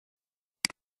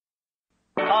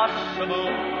possible.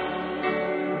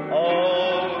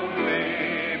 Only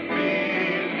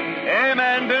believe.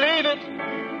 Amen. Believe it.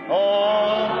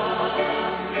 Oh,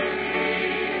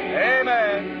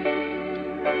 amen.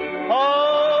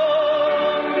 Only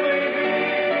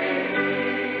believe.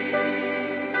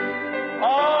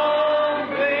 All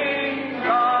things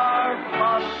are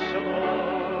possible.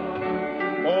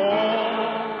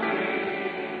 Only.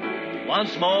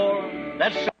 Once more,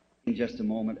 let's in just a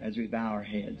moment as we bow our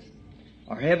heads.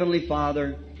 Our Heavenly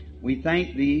Father, we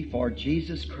thank Thee for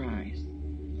Jesus Christ,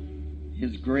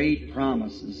 His great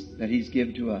promises that He's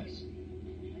given to us.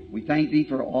 We thank Thee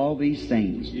for all these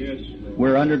things. Yes.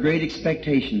 We're under great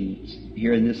expectations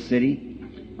here in this city,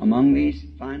 among these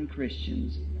fine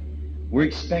Christians. We're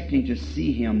expecting to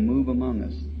see Him move among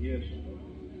us, Yes.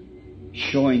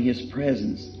 showing His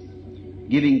presence,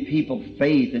 giving people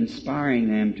faith, inspiring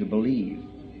them to believe.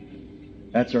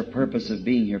 That's our purpose of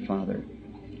being here, Father.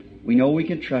 We know we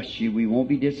can trust You. We won't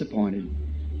be disappointed,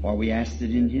 for we asked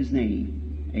it in His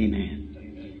name. Amen.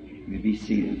 You may be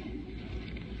seated.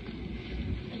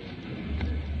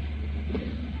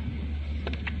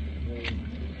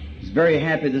 I was very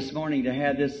happy this morning to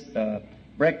have this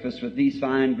breakfast with these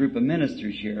fine group of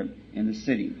ministers here in the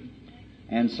city.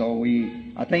 And so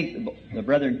I think the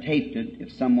brethren taped it,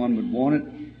 if someone would want it,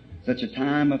 such a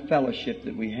time of fellowship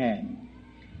that we had.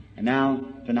 And now,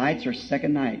 tonight's our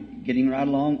second night, getting right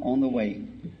along on the way.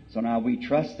 So now we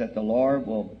trust that the Lord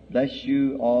will bless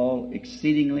you all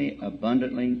exceedingly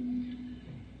abundantly.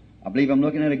 I believe I'm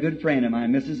looking at a good friend of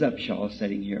mine, Mrs. Upshaw,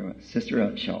 sitting here, Sister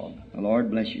Upshaw. The Lord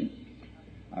bless you.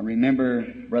 I remember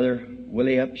Brother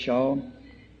Willie Upshaw.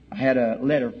 I had a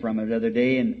letter from her the other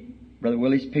day, and Brother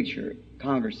Willie's picture,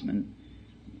 congressman.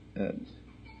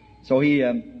 So he'd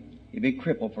been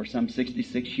crippled for some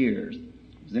 66 years.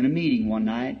 Was in a meeting one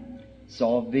night,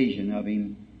 saw a vision of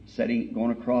him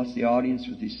going across the audience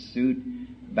with his suit,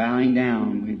 bowing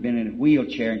down. He'd been in a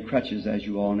wheelchair and crutches, as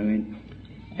you all knew him,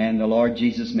 and the Lord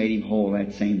Jesus made him whole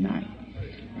that same night.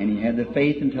 And he had the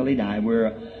faith until he died. We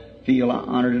feel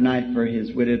honored tonight for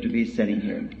his widow to be sitting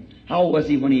here. How old was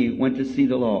he when he went to see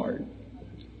the Lord?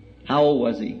 How old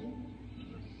was he?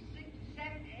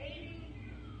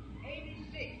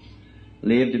 86.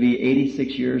 Lived to be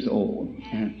 86 years old.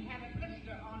 And he had a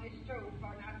blister on his toe for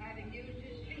not having used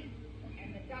his feet.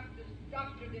 And the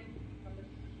doctored him from the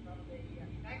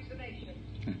vaccination.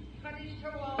 Cut his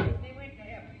toe off and they went to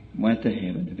heaven. Went to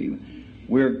heaven to be with.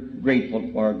 We're grateful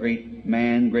for a great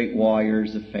man, great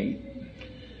warriors of faith.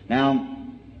 Now,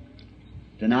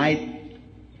 tonight,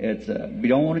 we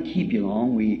don't want to keep you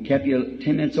long. We kept you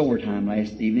 10 minutes overtime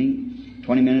last evening,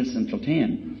 20 minutes until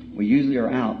 10. We usually are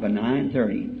out by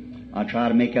 9:30. I'll try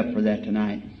to make up for that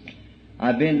tonight.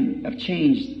 I've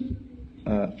changed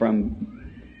from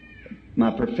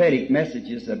my prophetic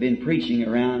messages. I've been preaching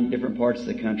around different parts of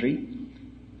the country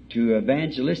to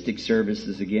evangelistic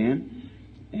services again.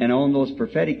 And on those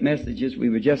prophetic messages, we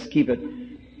would just keep it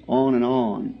on and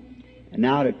on. And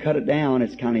now to cut it down,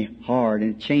 it's kind of hard,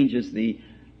 and it changes the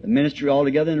ministry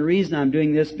altogether. And the reason I'm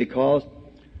doing this, because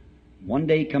one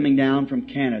day coming down from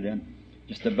Canada,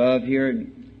 just above here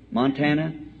in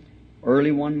Montana,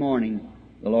 early one morning,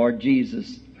 the Lord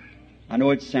Jesus, I know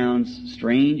it sounds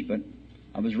strange, but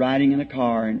I was riding in a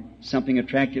car and something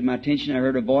attracted my attention. I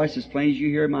heard a voice as plain as you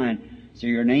hear mine. So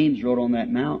your name's wrote on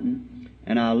that mountain.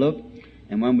 And I looked,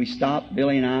 and when we stopped,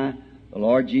 Billy and I, the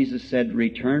Lord Jesus said,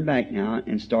 return back now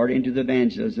and start into the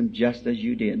evangelism just as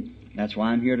you did. That's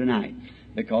why I'm here tonight,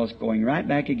 because going right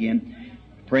back again,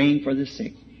 praying for the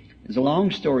sick. There's a long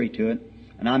story to it,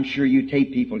 and I'm sure you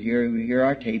tape people here who hear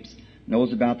our tapes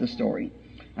knows about the story.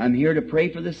 I'm here to pray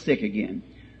for the sick again.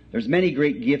 There's many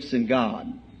great gifts in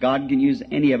God. God can use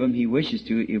any of them He wishes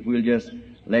to if we'll just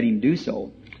let Him do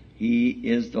so. He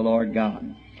is the Lord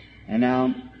God. And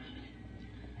now,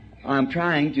 I'm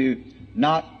trying to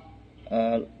not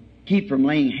keep from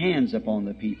laying hands upon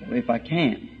the people, if I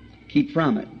can. Keep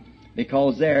from it.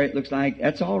 Because there, it looks like,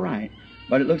 that's all right.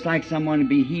 But it looks like someone to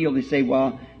be healed. They say,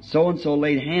 well, so-and-so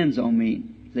laid hands on me.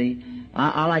 See,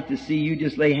 I like to see you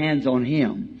just lay hands on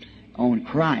Him, on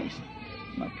Christ.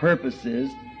 My purpose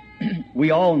is,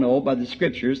 we all know by the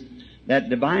Scriptures that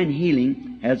divine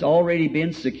healing has already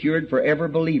been secured for every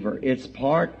believer. It's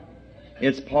part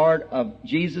of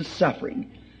Jesus'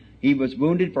 suffering. He was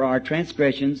wounded for our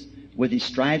transgressions. With His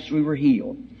stripes we were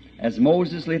healed. As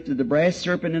Moses lifted the brass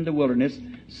serpent in the wilderness,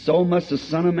 so must the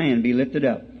Son of Man be lifted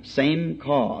up. Same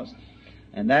cause.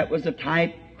 And that was the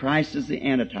type. Christ is the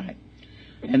antitype.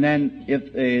 And then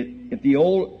if the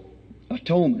old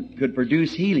atonement could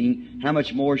produce healing, how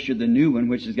much more should the new one,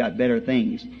 which has got better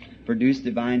things, produce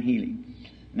divine healing?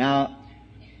 Now,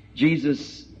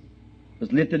 Jesus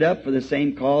was lifted up for the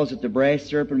same cause that the brass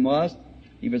serpent was.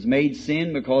 He was made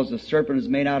sin because the serpent is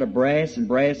made out of brass, and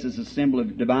brass is a symbol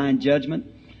of divine judgment.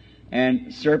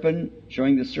 And serpent,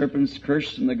 showing the serpent's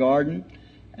curse in the Garden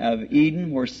of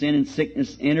Eden, where sin and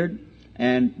sickness entered.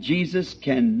 And Jesus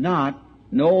cannot,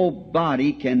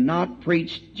 nobody cannot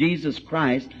preach Jesus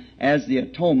Christ as the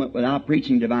atonement without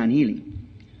preaching divine healing.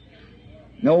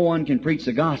 No one can preach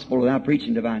the gospel without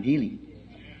preaching divine healing.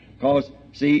 Because,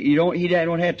 see, he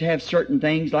don't have to have certain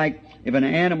things like if an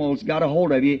animal's got a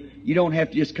hold of you, you don't have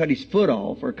to just cut his foot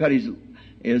off or cut his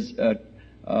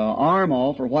arm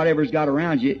off or whatever's got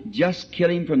around you. Just kill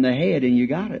him from the head and you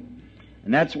got it.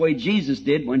 And that's the way Jesus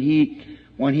did when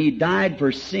he died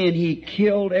for sin. He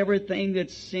killed everything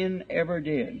that sin ever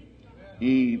did.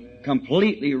 He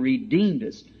completely redeemed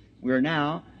us. We're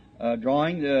now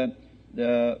drawing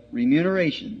the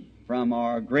remuneration from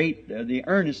our the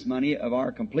earnest money of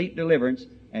our complete deliverance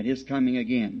at His coming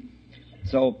again.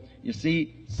 So, you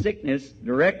see, sickness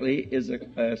directly is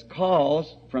a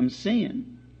cause from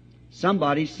sin.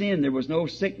 Somebody sinned. There was no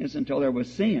sickness until there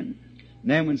was sin. And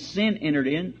then when sin entered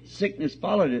in, sickness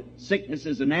followed it. Sickness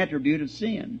is an attribute of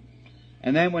sin.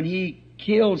 And then when He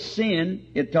killed sin,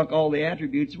 it took all the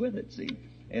attributes with it, see.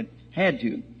 It had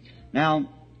to. Now,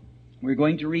 we're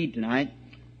going to read tonight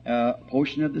a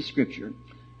portion of the Scripture.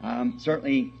 I'm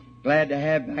certainly glad to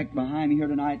have back behind me here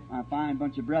tonight a fine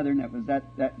bunch of brethren that was at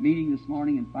that meeting this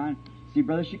morning, and fine. See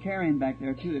Brother Shakarian back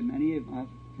there too, and many of my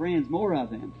friends, more of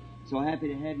them. So happy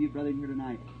to have you, brethren, here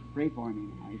tonight. Pray for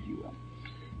me now, as you will.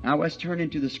 Now let's turn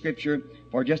into the Scripture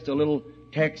for just a little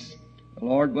text, the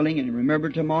Lord willing, and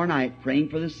remember tomorrow night, praying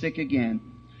for the sick again.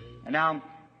 And now,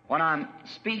 when I'm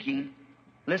speaking,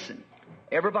 listen,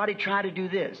 everybody try to do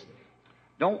this.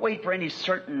 Don't wait for any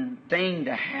certain thing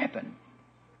to happen.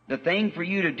 The thing for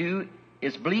you to do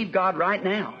is believe God right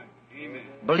now. Amen.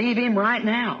 Believe Him right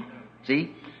now.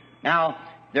 See? Now,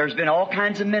 there's been all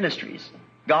kinds of ministries.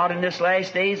 God in this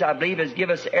last days, I believe, has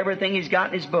given us everything He's got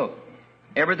in His book.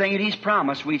 Everything that He's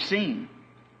promised, we've seen.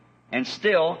 And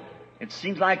still, it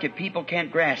seems like if people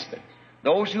can't grasp it.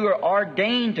 Those who are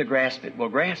ordained to grasp it will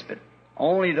grasp it.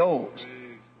 Only those.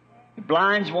 It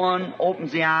blinds one,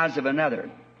 opens the eyes of another.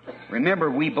 Remember,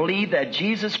 we believe that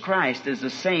Jesus Christ is the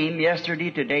same yesterday,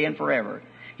 today, and forever.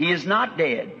 He is not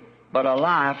dead, but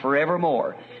alive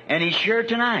forevermore. And He's here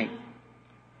tonight.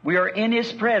 We are in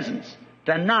His presence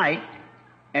tonight,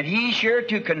 and He's here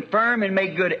to confirm and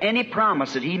make good any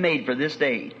promise that He made for this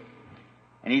day.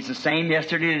 And He's the same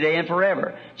yesterday, today, and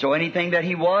forever. So anything that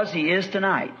He was, He is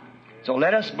tonight. So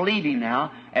let us believe Him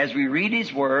now as we read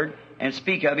His Word and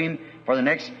speak of Him for the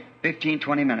next 15,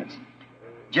 20 minutes.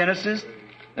 Genesis,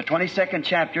 the 22nd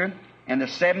chapter, and the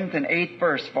 7th and 8th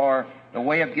verse for the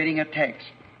way of getting a text.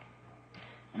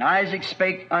 And Isaac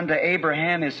spake unto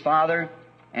Abraham his father,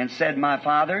 and said, My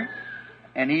father.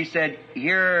 And he said,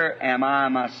 Here am I,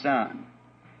 my son.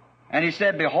 And he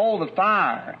said, Behold the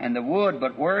fire and the wood,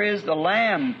 but where is the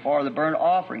lamb for the burnt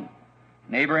offering?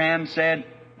 And Abraham said,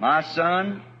 My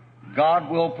son,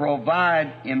 God will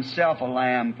provide Himself a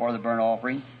lamb for the burnt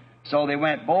offering. So they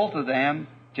went both of them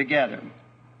together.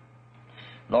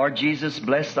 Lord Jesus,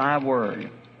 bless Thy word.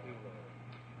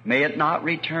 May it not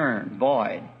return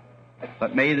void,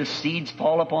 but may the seeds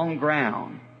fall upon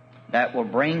ground that will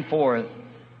bring forth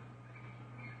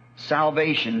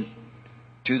salvation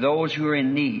to those who are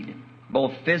in need,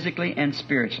 both physically and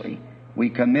spiritually. We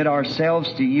commit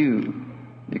ourselves to You,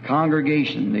 the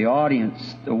congregation, the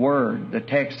audience, the word, the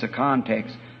text, the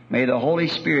context. May the Holy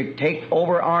Spirit take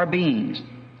over our beings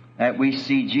that we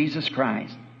see Jesus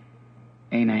Christ.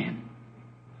 Amen.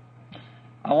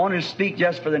 I want to speak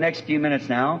just for the next few minutes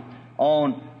now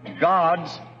on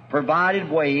God's provided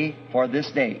way for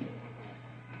this day.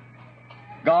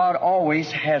 God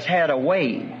always has had a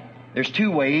way. There's two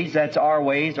ways. That's our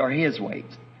ways or His ways.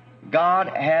 God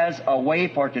has a way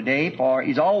for today, for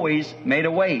He's always made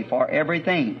a way for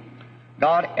everything.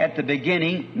 God at the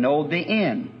beginning knowed the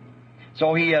end.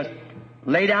 So He has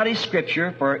laid out His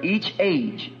Scripture for each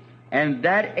age. And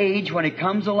that age when it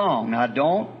comes along, now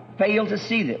don't fail to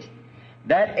see this.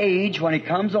 That age when it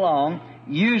comes along,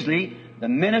 usually the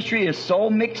ministry is so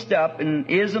mixed up in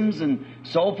isms and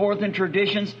so forth and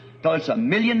traditions till it's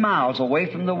 1,000,000 miles away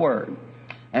from the Word.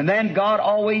 And then God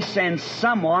always sends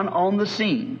someone on the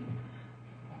scene,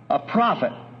 a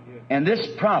prophet. And this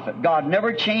prophet, God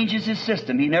never changes His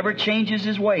system. He never changes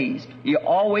His ways. He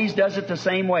always does it the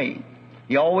same way.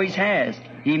 He always has.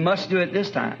 He must do it this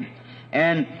time.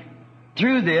 And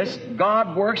through this,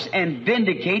 God works and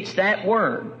vindicates that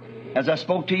Word. As I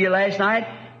spoke to you last night,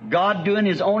 God doing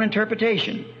His own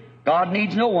interpretation. God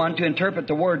needs no one to interpret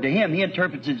the Word to Him. He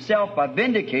interprets Himself by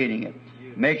vindicating it.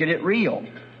 making it real.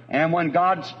 And when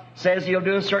God says He'll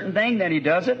do a certain thing, then He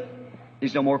does it.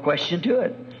 There's no more question to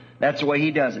it. That's the way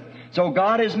He does it. So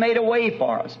God has made a way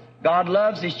for us. God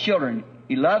loves His children.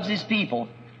 He loves His people.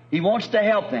 He wants to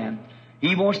help them.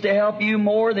 He wants to help you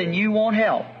more than you want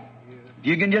help. If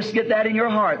you can just get that in your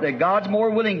heart, that God's more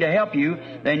willing to help you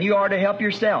than you are to help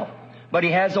yourself. But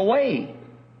He has a way.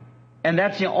 And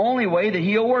that's the only way that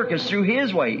He'll work, is through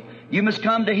His way. You must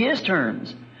come to His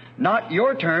terms. Not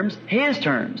your terms, His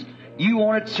terms. You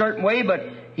want it a certain way, but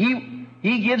He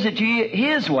gives it to you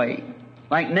His way.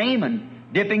 Like Naaman,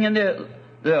 dipping in the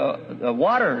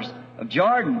waters of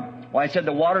Jordan. Why, He said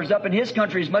the waters up in his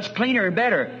country is much cleaner and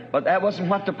better. But that wasn't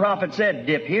what the prophet said,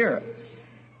 dip here.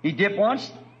 He dipped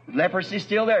once, leprosy's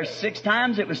still there. 6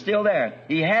 times it was still there.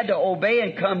 He had to obey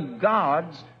and come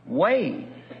God's way.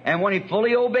 And when he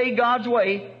fully obeyed God's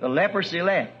way, the leprosy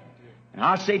left. And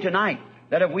I say tonight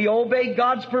that if we obey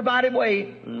God's provided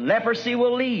way, leprosy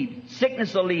will leave,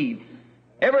 sickness will leave,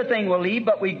 everything will leave,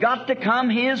 but we got to come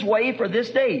His way for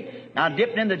this day. Now,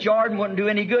 dipping in the Jordan wouldn't do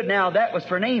any good. Now, that was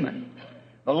for Naaman.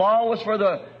 The law was for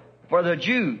the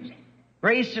Jews.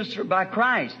 Grace is by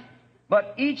Christ.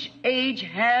 But each age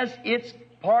has its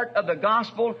part of the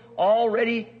gospel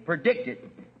already predicted.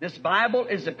 This Bible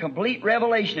is a complete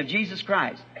revelation of Jesus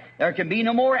Christ. There can be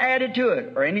no more added to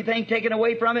it or anything taken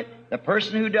away from it. The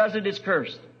person who does it is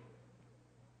cursed.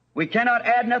 We cannot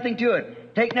add nothing to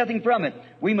it, take nothing from it.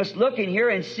 We must look in here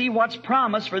and see what's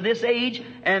promised for this age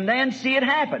and then see it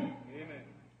happen. Amen.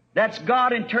 That's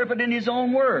God interpreting His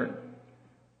own Word.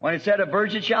 When it said a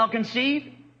virgin shall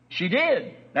conceive, she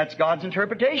did. That's God's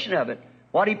interpretation of it.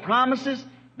 What He promises,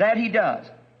 that He does.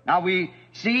 Now we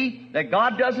see that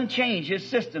God doesn't change His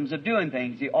systems of doing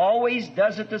things. He always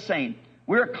does it the same.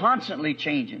 We're constantly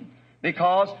changing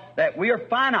because that we are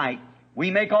finite.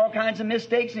 We make all kinds of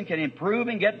mistakes and can improve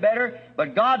and get better,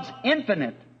 but God's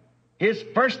infinite. His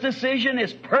first decision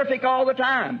is perfect all the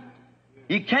time.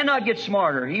 He cannot get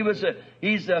smarter.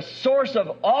 He's the source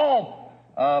of all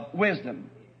wisdom.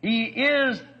 He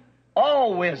is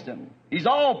all wisdom. He's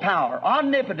all power,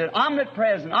 omnipotent,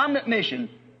 omnipresent, omniscient,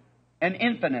 and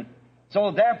infinite.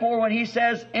 So therefore, when He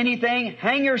says anything,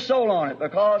 hang your soul on it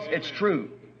because it's true.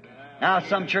 Now,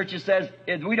 some churches says,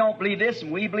 we don't believe this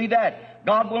and we believe that.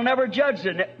 God will never judge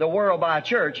the world by a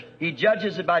church. He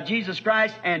judges it by Jesus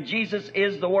Christ, and Jesus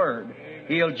is the Word.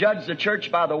 He'll judge the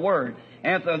church by the Word.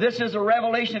 And if this is a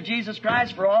revelation of Jesus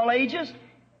Christ for all ages,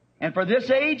 and for this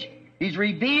age, He's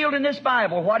revealed in this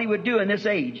Bible what He would do in this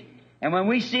age. And when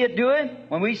we see it doing,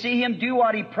 when we see Him do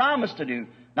what He promised to do,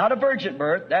 not a virgin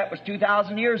birth, that was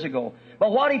 2,000 years ago,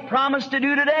 but what He promised to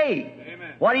do today.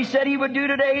 Amen. What He said He would do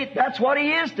today, that's what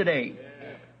He is today.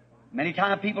 Amen. Many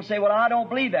times people say, well, I don't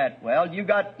believe that. Well, you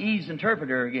got Eve's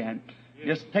interpreter again.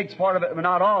 Just takes part of it, but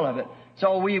not all of it.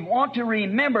 So we want to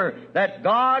remember that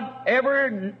God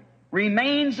ever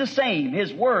remains the same.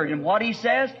 His Word and what He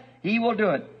says, He will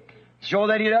do it. Show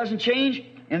that He doesn't change.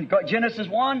 In Genesis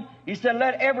 1, He said,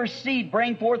 let every seed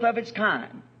bring forth of its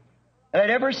kind. Let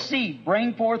every seed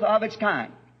bring forth of its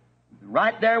kind.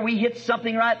 Right there, we hit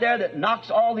something right there that knocks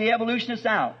all the evolutionists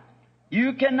out.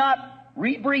 You cannot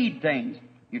rebreed things.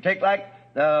 You take like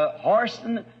the horse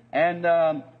and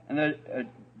the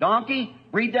donkey,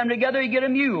 breed them together, you get a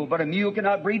mule. But a mule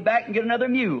cannot breed back and get another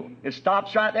mule. It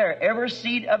stops right there. Every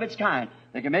seed of its kind.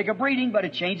 They can make a breeding, but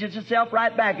it changes itself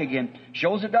right back again.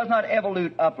 Shows it does not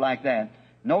evolute up like that.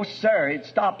 No, sir. It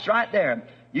stops right there.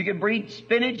 You can breed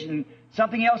spinach and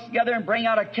something else together and bring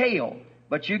out a kale.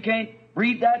 But you can't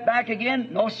breed that back again?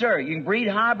 No, sir. You can breed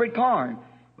hybrid corn.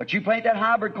 But you plant that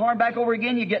hybrid corn back over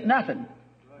again, you get nothing.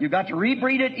 You've got to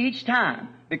rebreed it each time.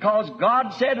 Because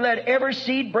God said, let every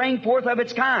seed bring forth of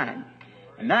its kind.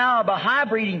 And now, by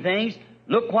hybriding things,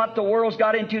 look what the world's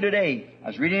got into today. I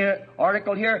was reading an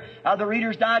article here out of the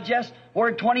Reader's Digest,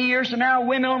 where 20 years from now,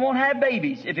 women won't have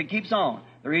babies if it keeps on.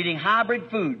 They're eating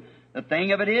hybrid food. The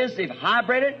thing of it is, they've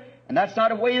hybrid it, and that's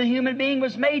not a way the human being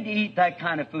was made to eat that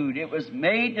kind of food. It was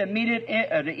made to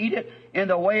eat it in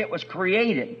the way it was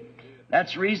created.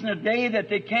 That's the reason today that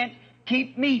they can't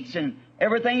keep meats and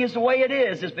everything is the way it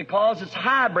is because it's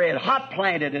hybrid, hot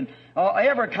planted, and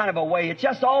every kind of a way. It's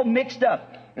just all mixed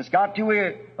up. It's got to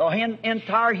where the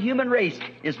entire human race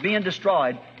is being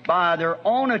destroyed by their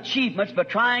own achievements, by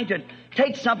trying to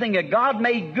take something that God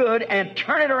made good and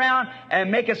turn it around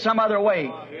and make it some other way,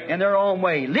 in their own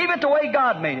way. Leave it the way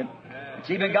God made it. It's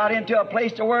even got into a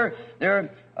place to where they're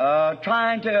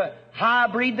trying to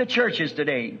hybrid the churches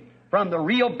today. From the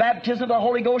real baptism of the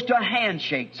Holy Ghost to a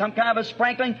handshake, some kind of a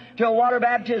sprinkling to a water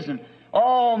baptism.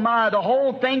 Oh my, the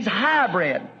whole thing's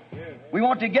hybrid. We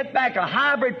want to get back a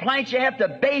hybrid plant. You have to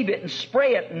bathe it and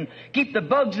spray it and keep the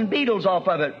bugs and beetles off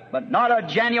of it. But not a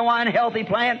genuine healthy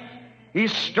plant.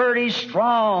 He's sturdy,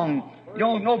 strong. You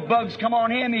don't no bugs come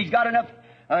on him. He's got enough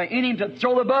in him to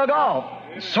throw the bug off.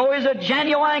 So is a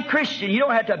genuine Christian. You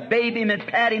don't have to bathe him and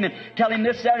pat him and tell him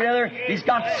this, that, or the other. He's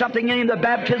got something in him, the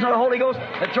baptism of the Holy Ghost,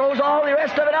 that throws all the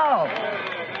rest of it off.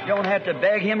 You don't have to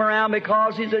beg him around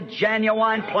because he's a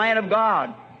genuine plant of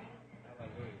God.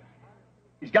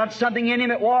 He's got something in him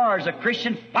that wars. A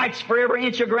Christian fights for every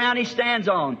inch of ground he stands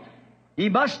on. He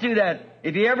must do that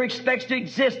if he ever expects to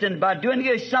exist, and by doing it,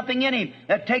 there's something in him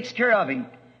that takes care of him.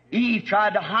 Eve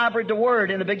tried to hybrid the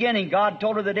Word in the beginning. God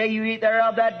told her, the day you eat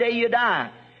thereof, that day you die.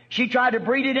 She tried to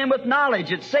breed it in with knowledge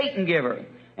that Satan gave her.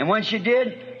 And when she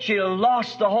did, she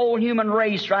lost the whole human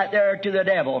race right there to the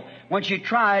devil. When she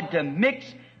tried to mix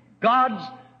God's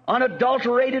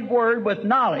unadulterated Word with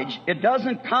knowledge. It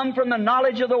doesn't come from the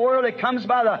knowledge of the world. It comes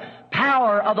by the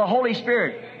power of the Holy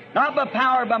Spirit. Not by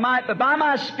power, by might, but by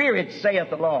my Spirit, saith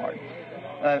the Lord.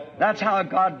 That's how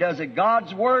God does it.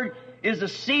 God's Word is the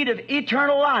seed of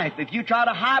eternal life. If you try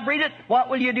to hybrid it, what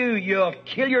will you do? You'll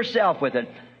kill yourself with it.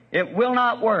 It will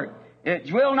not work.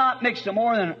 It will not mix no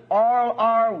more than all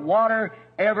our water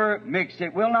ever mixed.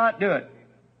 It will not do it.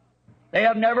 They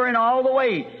have never in all the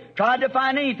way tried to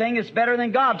find anything that's better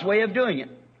than God's way of doing it.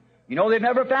 You know, they've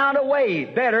never found a way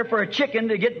better for a chicken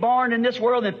to get born in this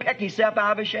world than peck himself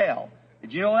out of a shell.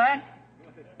 Did you know that?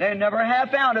 They never have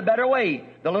found a better way.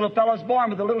 The little fellow's born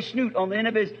with a little snoot on the end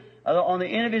of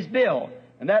his bill.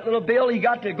 And that little bill, he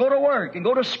got to go to work and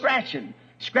go to scratching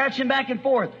back and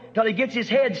forth till he gets his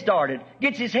head started,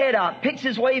 gets his head out, picks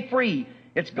his way free.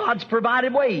 It's God's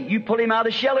provided way. You pull him out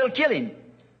of the shell, it'll kill him.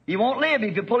 He won't live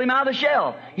if you pull him out of the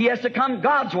shell. He has to come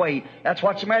God's way. That's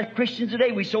what's the matter with Christians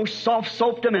today. We so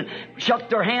soft-soaped them and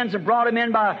shucked their hands and brought them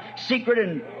in by secret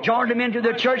and joined them into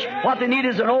the church. What they need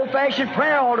is an old-fashioned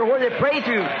prayer altar where they pray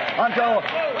through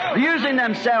until using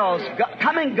themselves,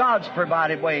 coming God's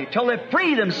provided way, till they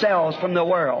free themselves from the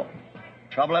world.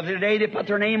 Trouble of today, they put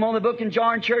their name on the book and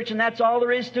join church, and that's all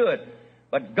there is to it.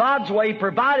 But God's way,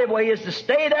 provided way, is to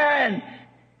stay there and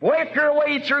work your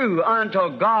way through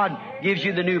until God gives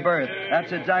you the new birth.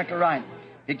 That's exactly right.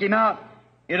 Pick him out,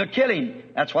 it'll kill him.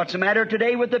 That's what's the matter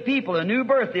today with the people. A new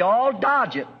birth, they all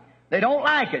dodge it. They don't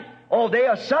like it. Oh, they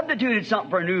have substituted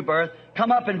something for a new birth.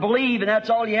 Come up and believe, and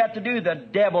that's all you have to do. The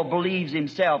devil believes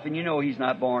himself, and you know he's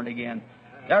not born again.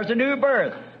 There's a new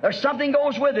birth. There's something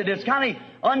goes with it. It's kind of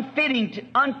unfitting,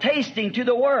 untasting to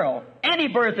the world. Any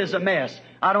birth is a mess.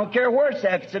 I don't care where it's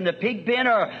at. If it's in the pig pen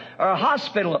or a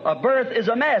hospital, a birth is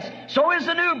a mess. So is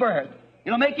the new birth.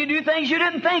 It'll make you do things you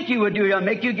didn't think you would do. It'll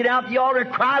make you get out the altar,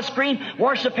 cry, scream,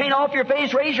 wash the paint off your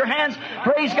face, raise your hands,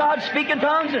 praise God, speak in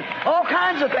tongues, and all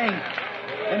kinds of things.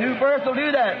 The new birth will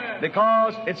do that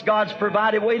because it's God's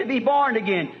provided way to be born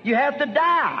again. You have to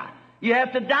die. You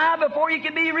have to die before you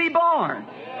can be reborn.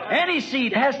 Any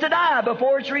seed has to die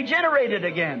before it's regenerated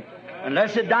again.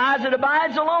 Unless it dies, it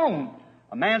abides alone.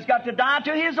 A man's got to die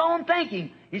to his own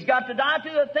thinking. He's got to die to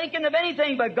the thinking of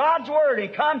anything but God's Word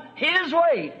and come His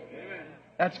way.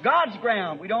 That's God's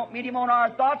ground. We don't meet Him on our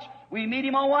thoughts. We meet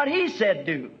Him on what He said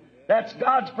do. That's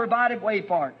God's provided way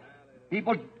for it.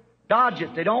 People dodge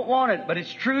it. They don't want it, but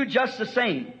it's true just the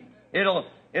same.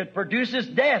 It produces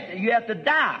death. You have to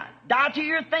die. Die to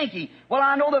your thinking. Well,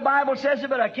 I know the Bible says it,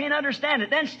 but I can't understand it.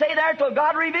 Then stay there till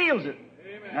God reveals it.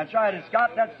 Amen. That's right.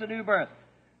 That's the new birth.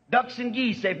 Ducks and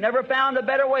geese, they've never found a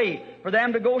better way for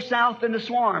them to go south than to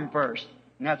swarm first.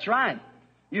 And that's right.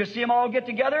 You see them all get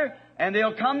together, and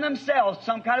they'll come themselves.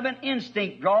 Some kind of an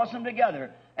instinct draws them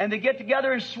together. And they get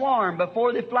together and swarm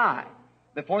before they fly,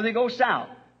 before they go south.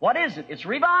 What is it? It's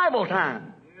revival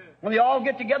time. When they all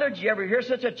get together, did you ever hear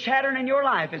such a chattering in your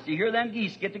life as you hear them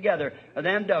geese get together, or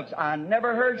them ducks? I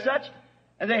never heard such.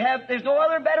 And there's no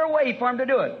other better way for them to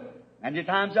do it. Many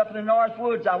times up in the North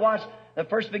Woods, I watched the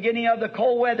first beginning of the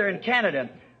cold weather in Canada.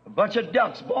 A bunch of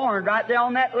ducks born right there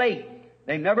on that lake.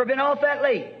 They've never been off that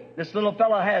lake. This little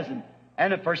fellow hasn't.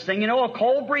 And the first thing you know, a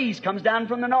cold breeze comes down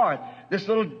from the north. This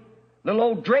little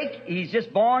old drake, he's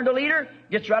just born to leader,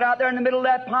 gets right out there in the middle of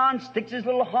that pond, sticks his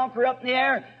little honker up in the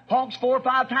air, honks 4 or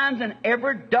 5 times, and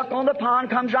every duck on the pond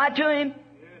comes right to him.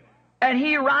 And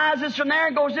he rises from there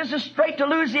and goes just as straight to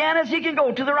Louisiana as he can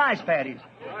go, to the rice paddies.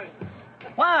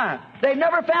 Why? They've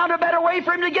never found a better way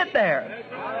for him to get there.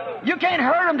 You can't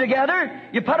herd them together.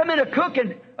 You put them in a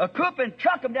coop and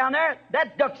truck them down there.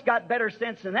 That duck's got better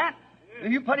sense than that.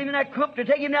 If you put him in that coop to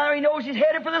take him down there, he knows he's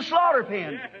headed for the slaughter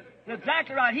pen. That's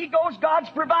exactly right. He goes God's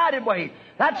provided way.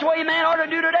 That's the way a man ought to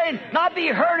do today. Not be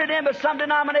herded in by some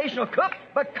denominational cook,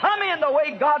 but come in the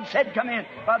way God said come in,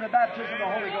 by the baptism of the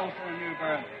Holy Ghost and the new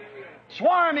birth.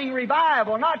 Swarming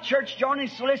revival, not church joining,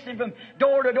 soliciting from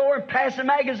door to door and passing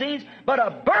magazines, but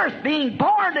a birth, being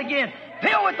born again,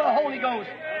 filled with the Holy Ghost.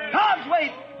 God's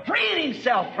way, freeing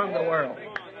Himself from the world.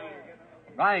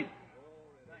 Right?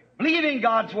 Believing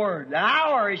God's Word. The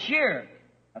hour is here.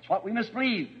 That's what we must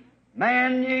believe.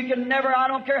 Man, you can never, I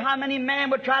don't care how many men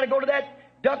would try to go to that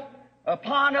duck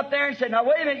pond up there and say, now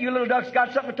wait a minute, you little duck's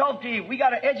got something to talk to you. We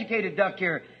got an educated duck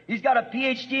here. He's got a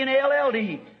PhD and a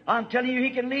LLD. I'm telling you, he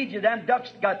can lead you. Them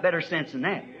ducks got better sense than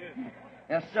that.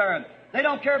 Yes, sir. They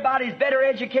don't care about his better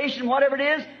education, whatever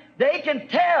it is. They can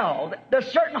tell the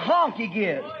certain honk he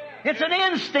gives. It's an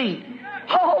instinct.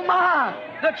 Oh, my.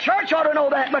 The church ought to know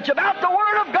that much about the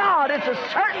Word of God. It's a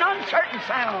certain, uncertain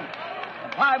sound.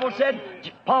 The Bible said,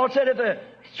 Paul said, if the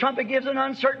trumpet gives an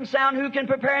uncertain sound, who can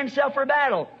prepare himself for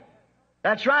battle?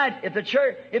 That's right. If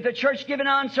the church gives an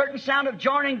uncertain sound of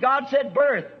joining, God said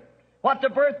birth. What the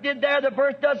birth did there, the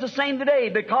birth does the same today,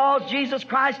 because Jesus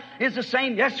Christ is the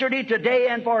same yesterday, today,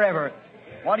 and forever.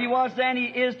 What He was then, He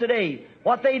is today.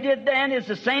 What they did then is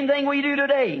the same thing we do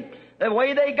today. The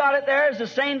way they got it there is the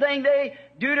same thing they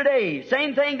do today.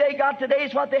 Same thing they got today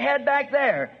is what they had back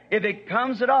there. If it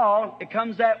comes at all, it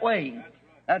comes that way.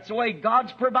 That's the way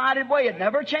God's provided way. It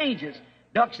never changes.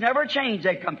 Ducks never change.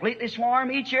 They completely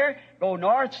swarm each year, go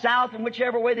north, south, and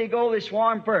whichever way they go, they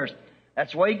swarm first.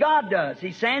 That's the way God does.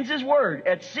 He sends His Word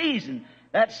at season.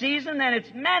 That season, then it's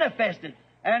manifested.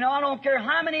 And I don't care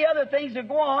how many other things that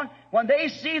go on, when they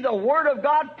see the Word of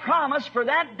God promised for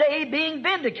that day being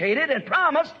vindicated and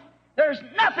promised, there's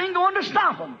nothing going to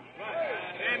stop them.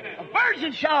 A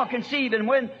virgin shall conceive. And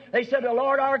when they said, the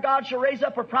Lord our God shall raise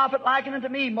up a prophet like unto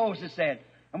me, Moses said.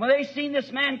 And when they seen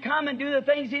this man come and do the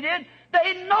things he did,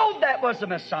 they know that was the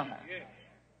Messiah.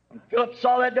 When Philip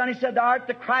saw that done, he said, thou art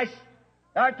the Christ,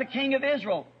 thou art the King of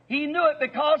Israel. He knew it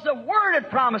because the Word had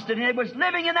promised it, and it was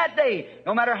living in that day.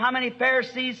 No matter how many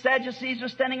Pharisees, Sadducees were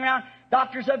standing around,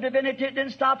 doctors of divinity, it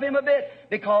didn't stop him a bit,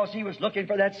 because he was looking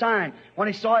for that sign. When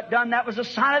he saw it done, that was the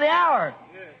sign of the hour.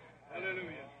 Yes. Hallelujah.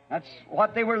 That's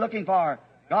what they were looking for.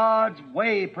 God's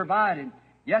way provided.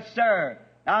 Yes, sir.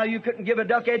 Now, you couldn't give a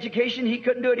duck education. He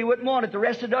couldn't do it. He wouldn't want it. The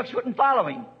rest of the ducks wouldn't follow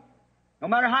him. No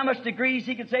matter how much degrees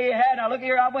he could say he had. Now, look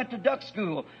here, I went to duck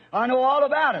school. I know all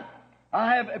about it.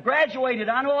 I have graduated.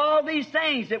 I know all these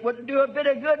things. It wouldn't do a bit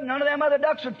of good. None of them other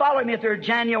ducks would follow me if they're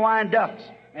genuine ducks.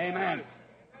 Amen.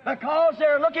 Because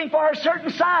they're looking for a certain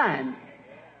sign.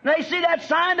 They see that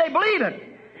sign, they believe it.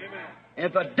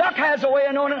 If a duck has a way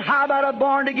of knowing it, how about a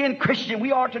born-again Christian?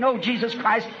 We ought to know Jesus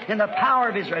Christ in the power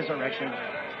of His resurrection.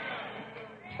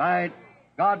 Right?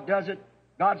 God does it.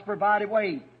 God's provided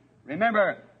way.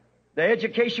 Remember, the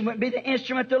education would be the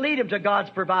instrument to lead them to God's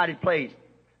provided place.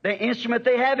 The instrument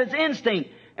they have is instinct.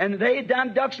 And they,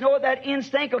 damn ducks, know that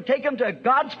instinct will take them to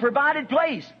God's provided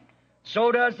place.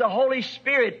 So does the Holy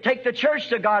Spirit take the church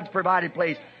to God's provided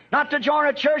place. Not to join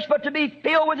a church, but to be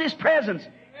filled with His presence.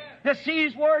 To see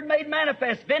His Word made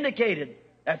manifest, vindicated.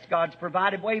 That's God's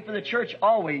provided way for the church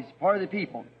always, for the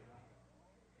people.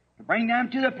 To bring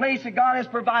them to the place that God has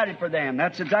provided for them.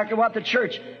 That's exactly what the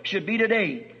church should be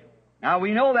today. Now,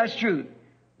 we know that's true.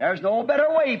 There's no better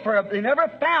way they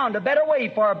never found a better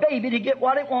way for a baby to get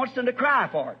what it wants than to cry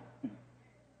for it.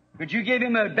 Could you give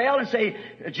him a bell and say,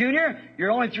 Junior,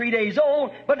 you're only 3 days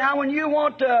old, but now when you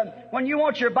want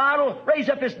your bottle, raise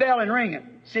up this bell and ring it.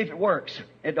 See if it works.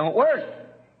 It don't work.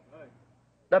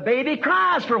 The baby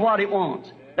cries for what it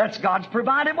wants. That's God's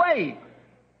provided way.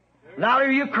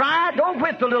 Louder you cry, don't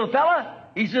whip the little fella.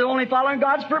 He's only following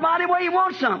God's provided way. He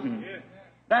wants something.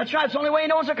 That's right. It's the only way he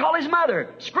knows to call his mother.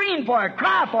 Scream for it.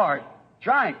 Cry for it. That's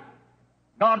right.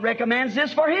 God recommends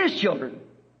this for His children.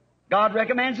 God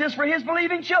recommends this for His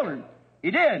believing children. He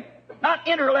did. Not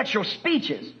intellectual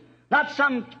speeches. Not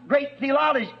some great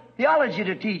theology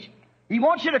to teach. He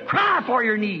wants you to cry for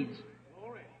your needs.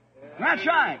 That's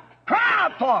right. Cry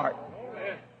out for it.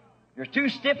 If you're too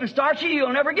stiff and starchy,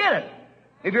 you'll never get it.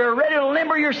 If you're ready to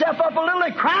limber yourself up a little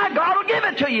and cry, God will give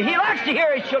it to you. He likes to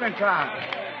hear His children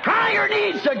cry. Cry your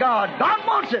needs to God. God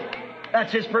wants it.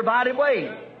 That's His provided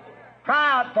way.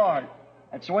 Cry out for it.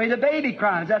 That's the way the baby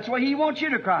cries. That's the way He wants you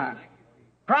to cry.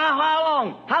 Cry how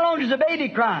long? How long does a baby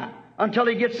cry? Until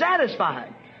he gets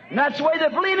satisfied. And that's the way the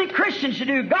believing Christian should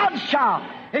do. God's child.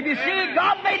 If you see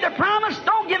God made the promise,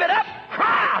 don't give it up.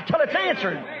 Cry till it's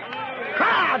answered.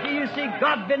 Cry till you see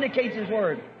God vindicates His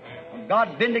Word. When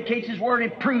God vindicates His Word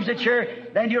and proves it sure,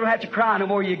 then you don't have to cry no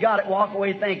more. You got it. Walk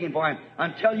away thanking for Him.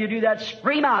 Until you do that,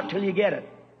 scream out till you get it.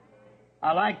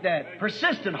 I like that.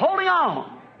 Persistent, holding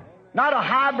on. Not a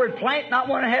hybrid plant, not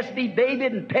one that has to be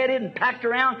babied and petted and packed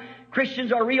around.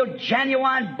 Christians are real,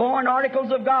 genuine, born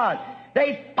articles of God.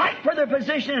 They fight for their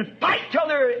position and fight till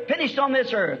they're finished on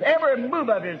this earth. Every move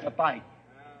of it is a fight.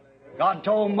 God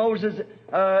told Moses,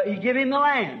 He gave him the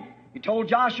land. He told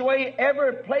Joshua,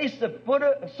 every place the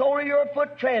sole of your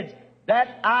foot treads,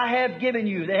 that I have given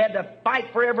you. They had to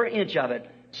fight for every inch of it.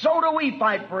 So do we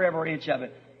fight for every inch of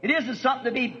it. It isn't something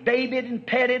to be babied and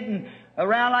petted and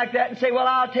around like that and say, well,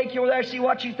 I'll take you over there, see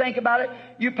what you think about it.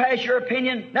 You pass your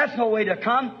opinion. That's no way to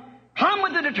come. Come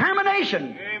with the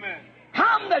determination. Amen.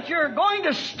 Come that you're going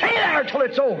to stay there till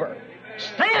it's over.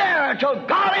 Stay there until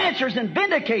God answers and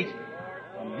vindicates.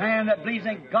 A man that believes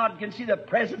in God can see the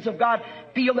presence of God,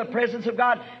 feel the presence of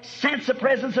God, sense the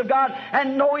presence of God,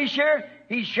 and know He's sure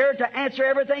to answer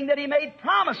everything that He made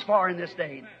promise for in this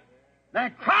day. Now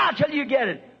cry till you get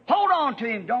it. Hold on to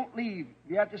Him. Don't leave.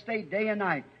 You have to stay day and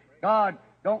night. God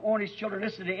don't want His children to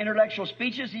listen to intellectual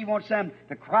speeches. He wants them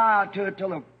to cry out to it till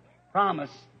the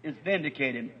promise is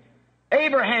vindicated.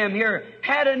 Abraham here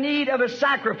had a need of a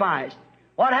sacrifice.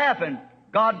 What happened?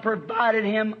 God provided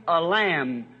him a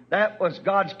lamb. That was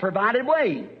God's provided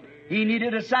way. He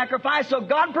needed a sacrifice, so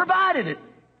God provided it.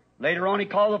 Later on, He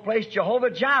called the place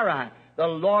Jehovah-Jireh. The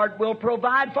Lord will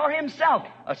provide for Himself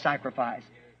a sacrifice.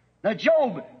 Now,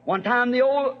 Job, one time the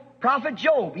old prophet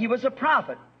Job, he was a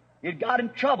prophet. He had got in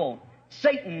trouble.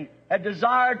 Satan had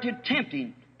desired to tempt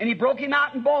him, and he broke him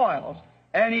out in boils.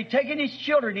 And he'd taken his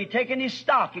children, he'd taken his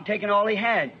stock, he'd taken all he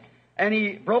had. And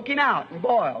he broke him out in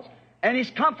boils. And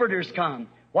his comforters come.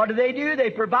 What did they do? They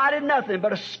provided nothing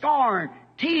but a scorn,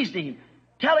 teased him,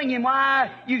 telling him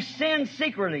why you sinned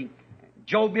secretly.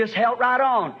 Job just held right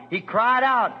on. He cried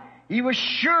out. He was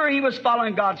sure he was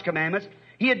following God's commandments.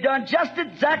 He had done just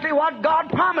exactly what God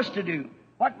promised to do.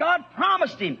 What God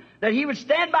promised him, that He would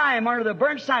stand by him under the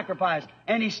burnt sacrifice.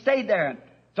 And he stayed there.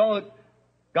 So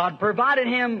God provided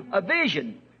him a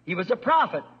vision. He was a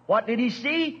prophet. What did he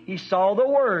see? He saw the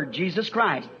Word, Jesus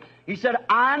Christ. He said,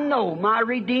 I know my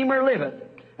Redeemer liveth.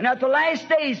 And at the last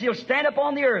days He'll stand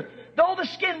upon the earth. Though the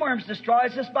skin worms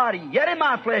destroys this body, yet in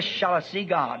my flesh shall I see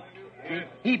God.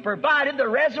 He provided the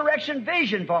resurrection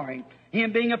vision for him.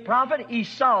 Him being a prophet, he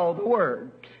saw the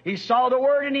Word. He saw the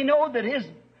Word and he knew that his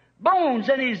bones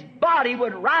and his body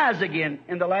would rise again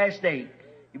in the last day.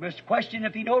 He was questioning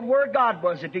if he knowed where God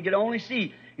was, if he could only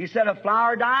see. He said, a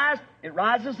flower dies, it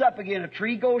rises up again. A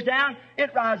tree goes down,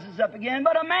 it rises up again.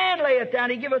 But a man layeth down,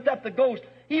 he giveth up the ghost.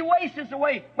 He wasteth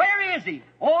away. Where is he?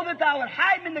 Oh, that thou would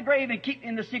hide him in the grave and keep him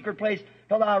in the secret place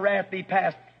till thy wrath be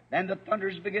past. Then the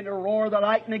thunders begin to roar, the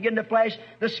lightning begin to flash.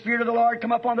 The Spirit of the Lord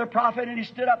come upon the prophet, and he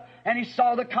stood up, and he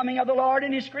saw the coming of the Lord,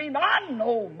 and he screamed, I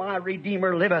know my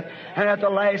Redeemer liveth, and at the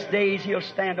last days He'll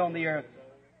stand on the earth.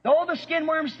 Though the skin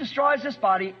worms destroys this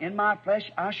body, in my flesh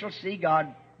I shall see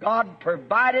God. God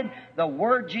provided the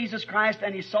Word Jesus Christ,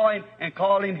 and He saw Him and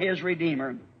called Him His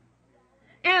Redeemer.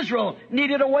 Israel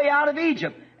needed a way out of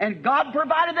Egypt, and God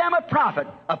provided them a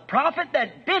prophet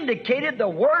that vindicated the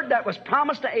Word that was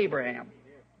promised to Abraham.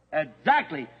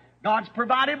 Exactly. God's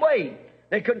provided way.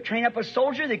 They couldn't train up a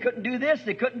soldier. They couldn't do this.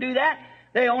 They couldn't do that.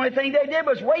 The only thing they did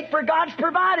was wait for God's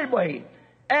provided way.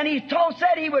 And He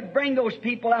said He would bring those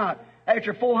people out.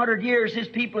 After 400 years, His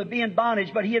people would be in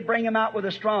bondage, but He'd bring them out with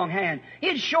a strong hand.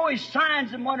 He'd show His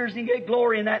signs and wonders and get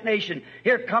glory in that nation.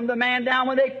 Here come the man down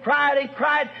when they cried and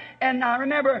cried. And now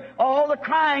remember, all the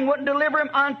crying wouldn't deliver him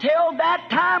until that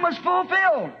time was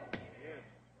fulfilled.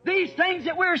 These things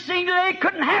that we're seeing today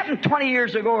couldn't happen 20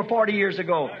 years ago or 40 years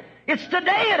ago. It's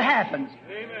today it happens.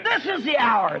 Amen. This is the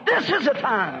hour. This is the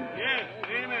time. Yes.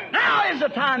 Amen. Now is the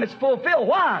time it's fulfilled.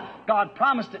 Why? God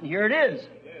promised it, and here it is.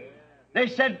 They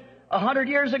said 100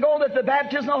 years ago that the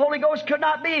baptism of the Holy Ghost could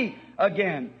not be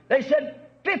again. They said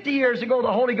 50 years ago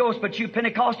the Holy Ghost, but you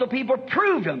Pentecostal people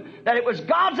proved them that it was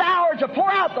God's hour to pour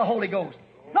out the Holy Ghost.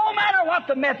 No matter what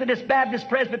the Methodist, Baptist,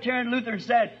 Presbyterian, Lutheran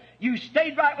said, you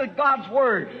stayed right with God's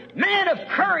Word. Men of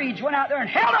courage went out there and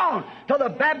held on till the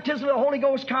baptism of the Holy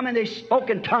Ghost come, and they spoke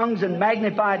in tongues and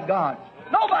magnified God.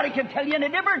 Nobody can tell you any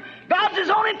different. God's His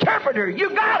own interpreter.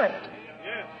 You got it.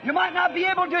 You might not be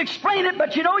able to explain it,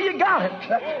 but you know you got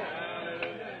it.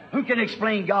 Who can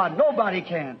explain God? Nobody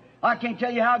can. I can't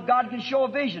tell you how God can show a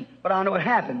vision, but I know it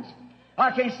happens. I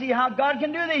can't see how God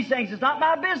can do these things. It's not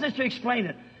my business to explain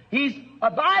it. He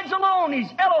abides alone.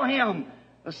 He's Elohim,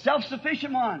 the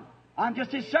self-sufficient one. I'm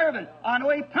just His servant. I know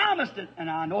He promised it, and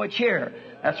I know it's here.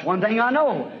 That's one thing I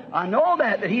know. I know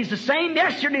that He's the same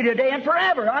yesterday, today, and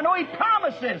forever. I know He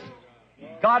promised this.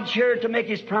 God's here to make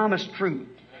His promise true.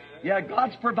 Yeah,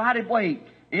 God's provided way.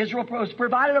 Israel was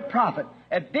provided a prophet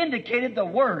that vindicated the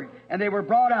Word, and they were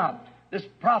brought out. This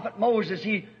prophet Moses,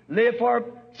 he lived for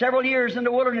several years in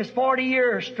the wilderness, 40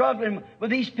 years, struggling with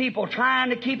these people, trying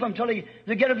to keep them till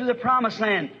to get them to the promised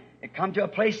land. It come to a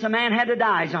place the man had to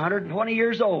die. He's 120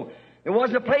 years old. There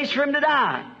wasn't a place for him to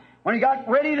die. When he got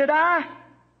ready to die,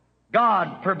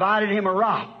 God provided him a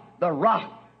rock. The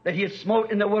rock that he had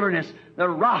smote in the wilderness. The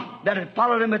rock that had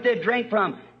followed him that they drank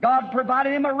from. God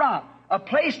provided him a rock. A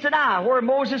place to die where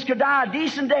Moses could die a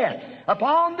decent death.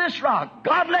 Upon this rock,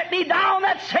 God let me die on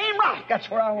that same rock. That's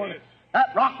where I wanted.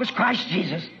 That rock was Christ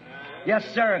Jesus. Yes,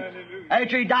 sir.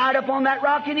 After he died upon that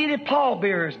rock, he needed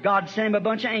pallbearers. God sent him a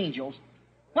bunch of angels.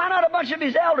 Why not a bunch of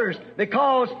his elders?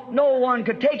 Because no one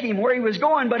could take him where he was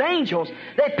going but angels.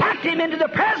 They packed him into the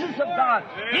presence of God.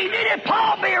 He needed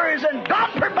pallbearers, and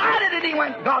God provided it. He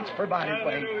went God's provided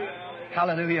way.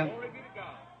 Hallelujah.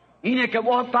 Enoch had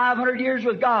walked 500 years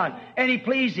with God, and he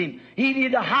pleased him. He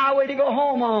needed a highway to go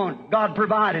home on. God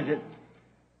provided it.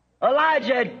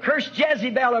 Elijah had cursed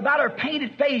Jezebel about her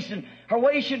painted face and her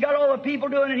way she got all the people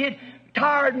doing it. He'd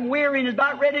tired and weary and was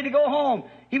about ready to go home.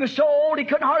 He was so old he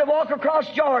couldn't hardly walk across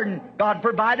Jordan. God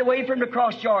provided a way for him to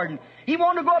cross Jordan. He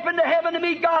wanted to go up into heaven to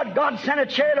meet God. God sent a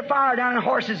chariot of fire down on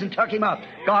horses and took him up.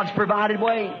 God's provided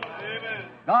way. Amen.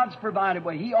 God's provided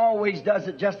way. He always does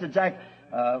it just exact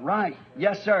right.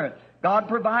 Yes, sir. God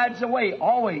provides a way,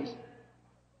 always.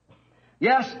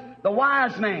 Yes, the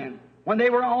wise man, when they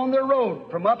were on their road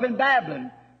from up in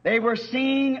Babylon, they were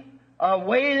seeing a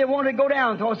way they wanted to go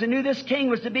down because they knew this king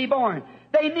was to be born.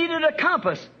 They needed a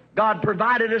compass. God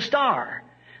provided a star.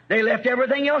 They left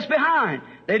everything else behind.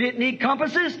 They didn't need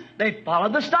compasses. They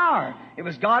followed the star. It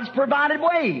was God's provided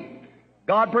way.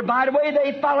 God provided a way.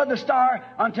 They followed the star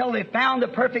until they found the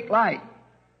perfect light.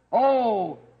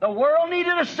 Oh, the world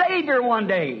needed a Savior one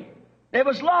day. They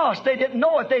was lost. They didn't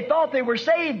know it. They thought they were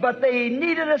saved, but they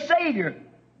needed a Savior.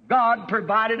 God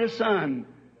provided a Son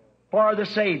for the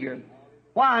Savior.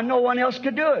 Why? No one else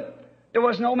could do it. There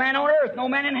was no man on earth, no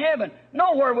man in heaven.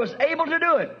 Nowhere was able to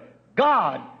do it.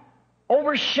 God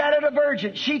overshadowed a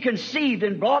virgin. She conceived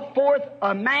and brought forth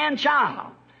a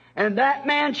man-child. And that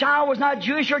man-child was not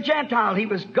Jewish or Gentile. He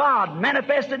was God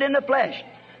manifested in the flesh.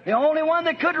 The only one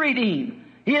that could redeem.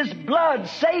 His blood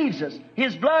saves us.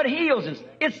 His blood heals us.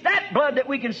 It's that blood that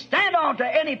we can stand on to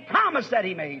any promise that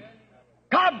He made.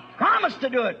 God promised to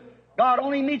do it. God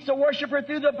only meets the worshiper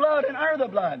through the blood and under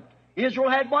the blood. Israel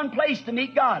had one place to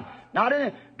meet God.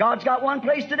 God's got one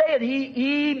place today, and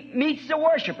He meets the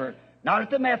worshiper. Not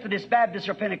at the Methodist, Baptist,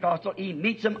 or Pentecostal. He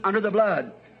meets them under the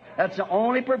blood. That's the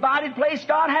only provided place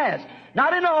God has.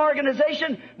 Not in an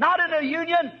organization, not in a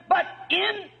union, but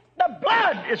in the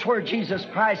blood is where Jesus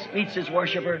Christ meets His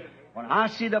worshiper. When I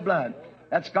see the blood,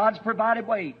 that's God's provided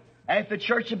way. After the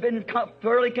church had been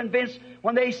thoroughly convinced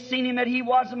when they seen Him that He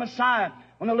was the Messiah,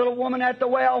 when the little woman at the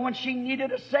well, when she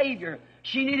needed a Savior,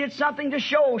 she needed something to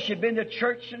show. She'd been to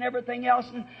church and everything else,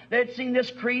 and they'd seen this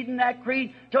creed and that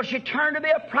creed, till she turned to be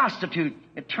a prostitute.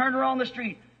 It turned her on the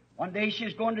street. One day she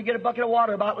was going to get a bucket of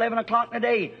water about 11 o'clock in the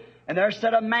day, and there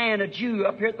sat a man, a Jew,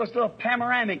 up here at this little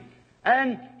panoramic.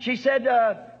 And she said,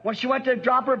 when she went to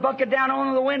drop her bucket down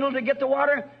on the window to get the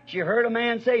water, she heard a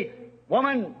man say,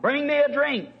 "Woman, bring me a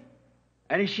drink."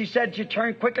 And she said she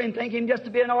turned quickly and thinking just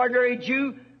to be an ordinary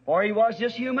Jew, for he was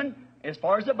just human as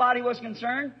far as the body was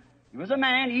concerned. He was a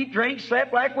man, eat, drink,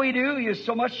 slept like we do. He was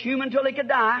so much human till he could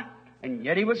die, and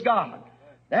yet he was God.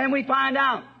 Then we find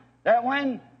out that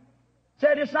when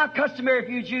said it's not customary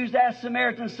for you Jews to ask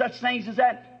Samaritans such things as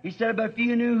that. He said, but if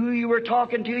you knew who you were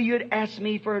talking to, you'd ask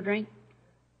me for a drink.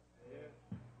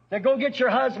 Said, go get your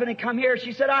husband and come here.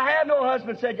 She said, I have no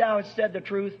husband. Said, I said the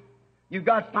truth. You've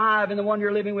got 5, and the one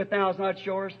you're living with now is not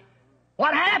yours.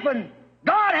 What happened?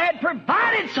 God had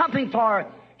provided something for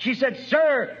her. She said,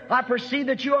 Sir, I perceive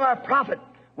that you are a prophet.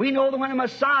 We know that when the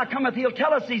Messiah cometh, He'll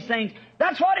tell us these things.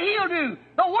 That's what He'll do.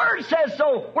 The Word says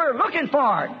so. We're looking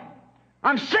for it.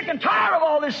 I'm sick and tired of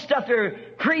all this stuff. There are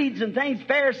creeds and things,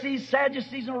 Pharisees,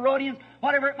 Sadducees, and Herodians,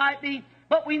 whatever it might be.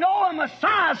 But we know a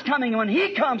Messiah's coming. When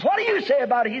He comes, what do you say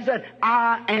about it? He said,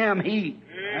 I am He.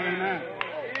 Amen.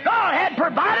 God had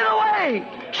provided a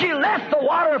way. She left the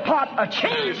water pot, a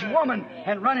changed woman,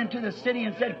 and run into the city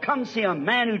and said, come see a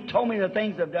man who told me the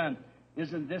things I've done.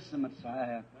 Isn't this the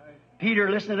Messiah?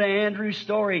 Peter listened to Andrew's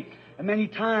story, and many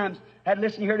times had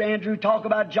listened here to Andrew talk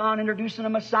about John introducing a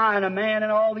Messiah and a man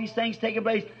and all these things taking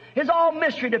place. It's all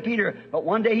mystery to Peter. But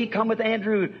one day he come with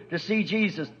Andrew to see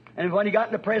Jesus. And when he got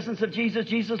in the presence of Jesus,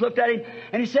 Jesus looked at him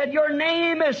and He said, your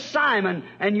name is Simon,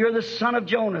 and you're the son of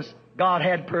Jonas. God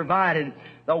had provided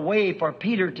the way for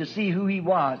Peter to see who he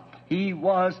was. He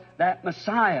was that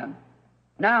Messiah.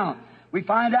 Now, we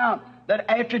find out that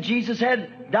after Jesus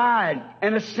had died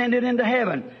and ascended into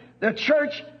heaven, the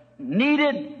church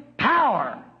needed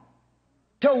power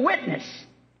to witness.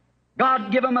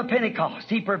 God gave them a Pentecost.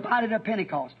 He provided a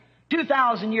Pentecost.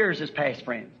 2,000 years has passed,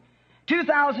 friends.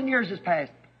 2,000 years has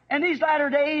passed. In these latter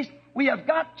days,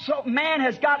 man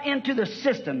has got into the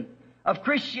system of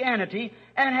Christianity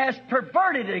and has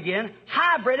perverted it again,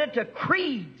 hybrided to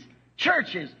creeds,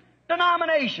 churches,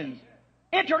 denominations,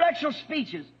 intellectual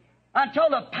speeches, until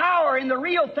the power in the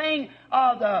real thing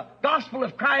of the gospel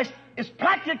of Christ is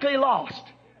practically lost.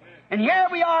 And here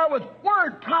we are with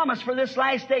word promise for this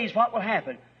last days, what will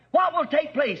happen. What will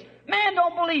take place? Man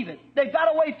don't believe it. They've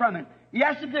got away from it.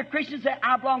 Yes, if they're Christians, say,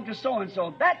 I belong to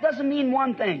so-and-so. That doesn't mean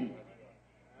one thing.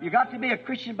 You got to be a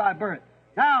Christian by birth.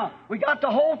 Now, we got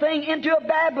the whole thing into a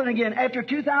Babylon again after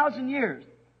 2,000 years.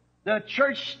 The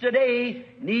church today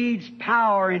needs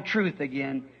power and truth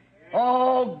again.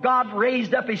 Oh, God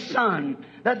raised up His Son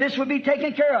that this would be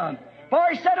taken care of. For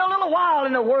He said, a little while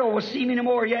and the world will see me no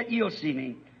more, yet you'll see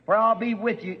me. For I'll be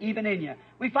with you, even in you.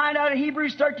 We find out in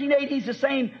Hebrews 13:8, He's the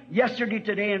same yesterday,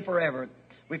 today, and forever.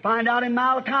 We find out in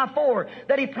Malachi 4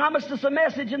 that He promised us a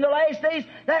message in the last days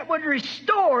that would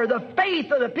restore the faith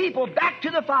of the people back to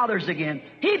the fathers again.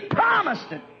 He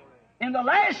promised it. In the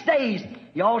last days,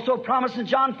 He also promised in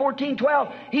John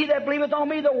 14:12, He that believeth on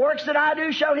me, the works that I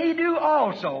do shall he do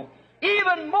also.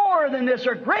 Even more than this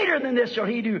or greater than this shall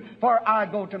he do, for I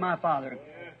go to my Father.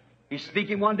 He's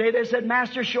speaking one day, they said,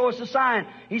 Master, show us a sign.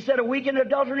 He said, a weak and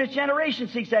adulterous generation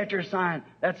seeks after a sign.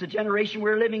 That's the generation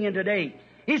we're living in today.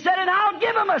 He said, and I'll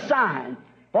give him a sign.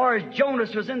 For as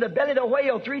Jonas was in the belly of the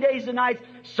whale 3 days and nights,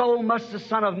 so must the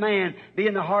Son of Man be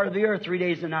in the heart of the earth 3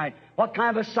 days and nights. What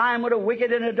kind of a sign would a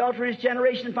wicked and adulterous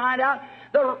generation find out?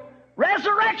 The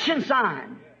resurrection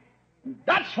sign.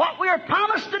 That's what we are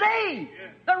promised today.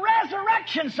 The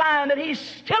resurrection sign that He's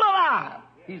still alive.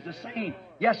 He's the same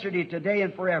yesterday, today,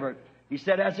 and forever. He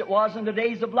said, as it was in the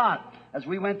days of Lot, as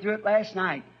we went through it last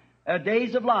night,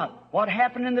 days of Lot. What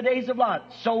happened in the days of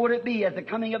Lot, so would it be at the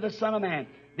coming of the Son of Man.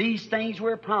 These things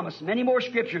were promised. Many more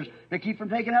scriptures to keep from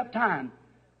taking up time.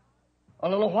 A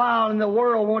little while and the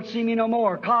world won't see me no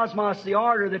more. Cosmos, the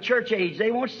order, the church age,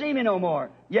 they won't see me no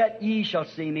more. Yet ye shall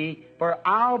see me, for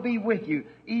I'll be with you,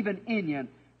 even in you,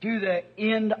 to the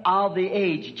end of the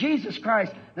age. Jesus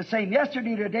Christ, the same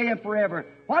yesterday, today, and forever.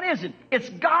 What is it? It's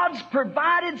God's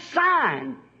provided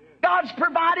sign. God's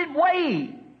provided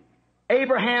way.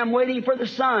 Abraham waiting for the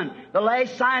son. The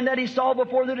last sign that he saw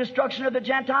before the destruction of the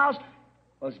Gentiles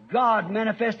was God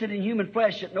manifested in human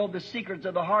flesh that knowed the secrets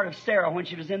of the heart of Sarah when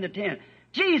she was in the tent.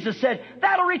 Jesus said,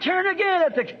 that'll return again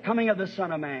at the coming of the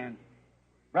Son of Man.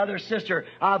 Brother, sister,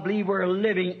 I believe we're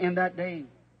living in that day.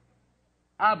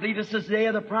 I believe this is the day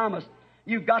of the promise.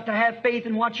 You've got to have faith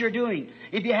in what you're doing.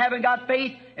 If you haven't got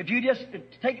faith, if you just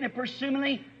taking it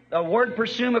presumingly, the word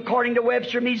presume according to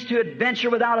Webster means to adventure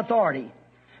without authority.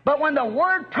 But when the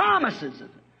Word promises it,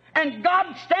 and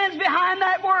God stands behind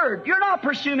that Word, you're not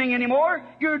presuming anymore.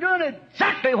 You're doing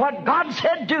exactly what God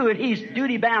said do, and He's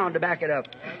duty bound to back it up.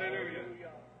 Hallelujah.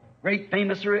 Great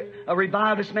famous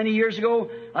revivalist many years ago.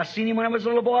 I seen him when I was a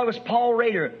little boy. It was Paul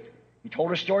Rader. He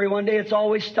told a story one day that's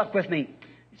always stuck with me.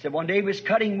 He said one day he was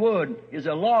cutting wood. He was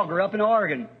a logger up in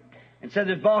Oregon. And said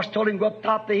his boss told him to go up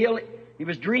top the hill. He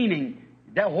was dreaming.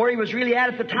 That where he was really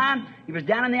at the time, he was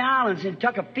down in the islands and he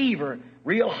took a fever,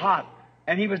 real hot,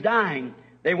 and he was dying.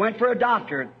 They went for a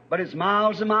doctor, but it's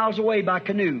miles and miles away by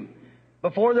canoe.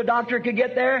 Before the doctor could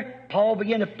get there, Paul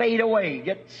began to fade away,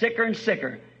 get sicker and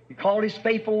sicker. He called his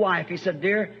faithful wife. He said,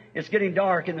 dear, it's getting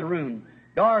dark in the room.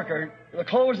 Darker,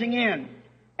 closing in.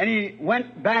 And he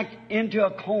went back into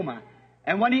a coma.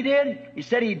 And when he did, he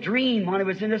said he dreamed when he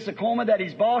was in this coma that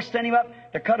his boss sent him up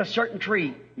to cut a certain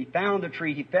tree. He found the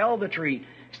tree. He felled the tree,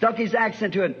 stuck his axe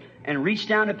into it, and reached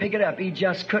down to pick it up. He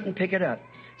just couldn't pick it up.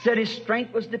 Said his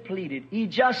strength was depleted. He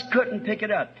just couldn't pick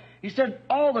it up. He said,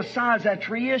 all the size of that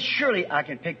tree is, surely I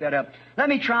can pick that up. Let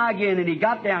me try again. And he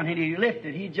got down and he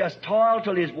lifted. He just toiled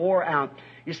till he was wore out.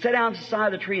 He sat down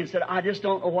beside the tree and said, I just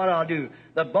don't know what I'll do.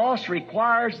 The boss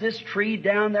requires this tree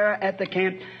down there at the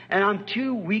camp, and I'm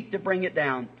too weak to bring it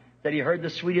down. Said he heard the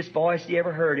sweetest voice he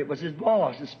ever heard. It was his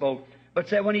boss that spoke. But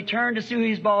said when he turned to see who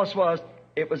his boss was,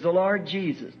 it was the Lord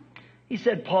Jesus. He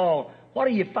said, Paul, what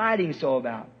are you fighting so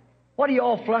about? What are you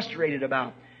all frustrated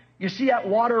about? You see that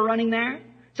water running there?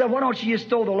 So why don't you just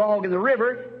throw the log in the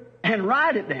river and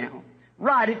ride it down?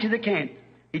 Ride it to the camp.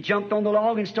 He jumped on the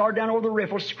log and started down over the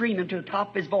riffle, screaming to the top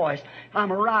of his voice,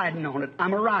 I'm a-riding on it.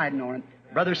 I'm a-riding on it.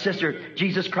 Brother, sister,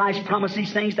 Jesus Christ promised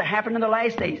these things to happen in the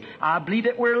last days. I believe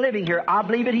that we're living here. I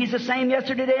believe that He's the same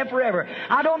yesterday, today, and forever.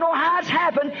 I don't know how it's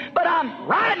happened, but I'm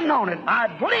riding on it. I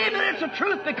believe that it's the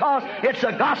truth because it's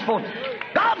the gospel.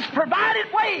 God's provided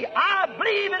way. I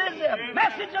believe it is the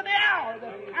message of the hour,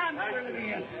 the time that we're living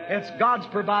in. It's God's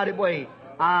provided way.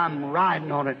 I'm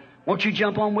riding on it. Won't you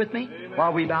jump on with me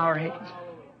while we bow our heads?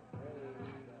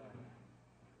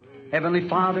 Heavenly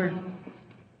Father,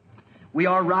 we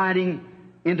are riding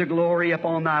into glory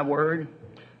upon Thy Word.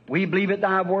 We believe that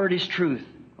Thy Word is truth.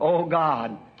 Oh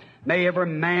God, may every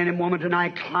man and woman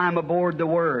tonight climb aboard the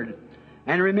Word.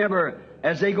 And remember,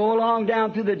 as they go along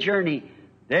down through the journey,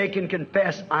 they can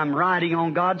confess, I'm riding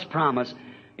on God's promise.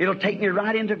 It'll take me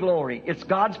right into glory. It's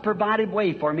God's provided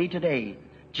way for me today.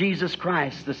 Jesus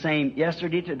Christ, the same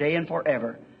yesterday, today, and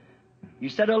forever. You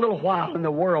said a little while and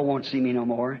the world won't see me no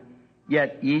more,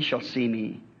 yet ye shall see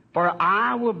me. For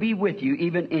I will be with you,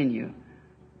 even in you.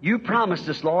 You promised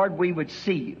us, Lord, we would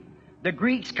see you. The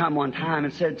Greeks come one time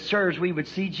and said, sirs, we would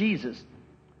see Jesus.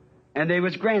 And they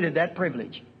was granted that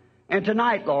privilege. And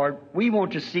tonight, Lord, we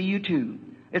want to see you too.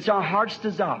 It's our heart's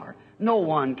desire. No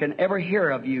one can ever hear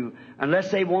of you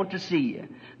unless they want to see you.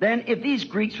 Then if these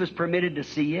Greeks was permitted to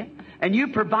see you, and you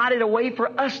provided a way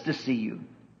for us to see you,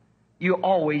 you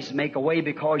always make a way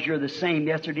because you're the same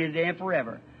yesterday, today, and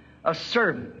forever. A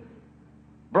servant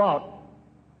brought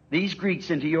these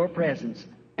Greeks into your presence,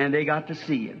 and they got to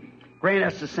see you. Grant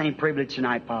us the same privilege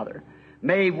tonight, Father.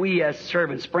 May we as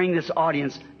servants bring this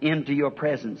audience into your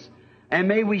presence. And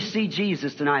may we see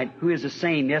Jesus tonight, who is the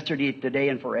same yesterday, today,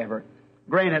 and forever.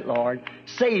 Grant it, Lord.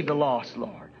 Save the lost,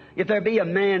 Lord. If there be a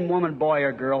man, woman, boy,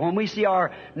 or girl, when we see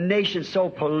our nation so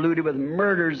polluted with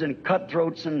murders and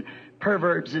cutthroats and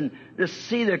perverts, and to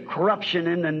see the corruption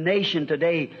in the nation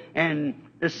today, and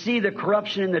to see the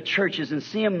corruption in the churches, and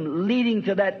see them leading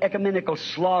to that ecumenical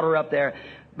slaughter up there,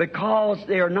 because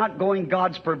they are not going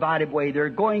God's provided way. They're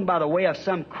going by the way of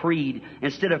some creed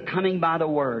instead of coming by the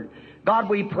Word. God,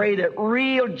 we pray that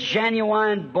real,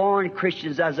 genuine, born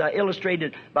Christians, as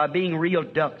illustrated by being real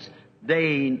ducks,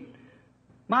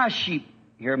 my sheep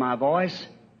hear my voice,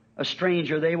 a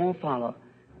stranger they won't follow.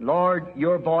 Lord,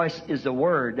 your voice is the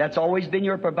Word. That's always been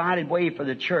your provided way for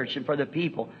the church and for the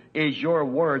people, is your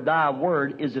Word. Thy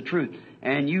Word is the truth,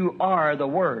 and you are the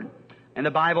Word. And the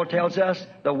Bible tells us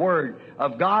the Word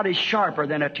of God is sharper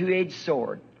than a two-edged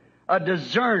sword, a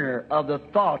discerner of the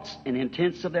thoughts and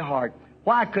intents of the heart.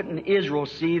 Why couldn't Israel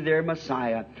see their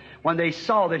Messiah when they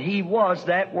saw that He was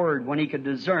that Word, when He could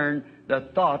discern the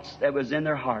thoughts that was in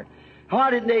their heart? Why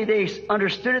didn't they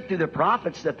understood it through the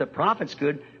prophets, that the prophets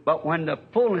could, but when the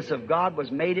fullness of God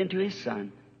was made into His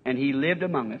Son, and He lived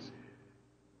among us,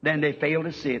 then they failed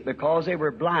to see it because they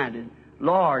were blinded.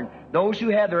 Lord, those who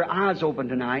have their eyes open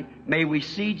tonight, may we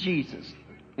see Jesus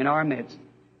in our midst.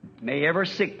 May every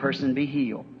sick person be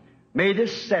healed. May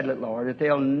this settle it, Lord, that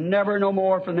they'll never know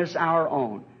more from this hour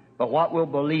on, but what will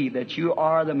believe that you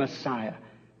are the Messiah.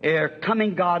 They're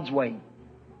coming God's way.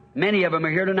 Many of them are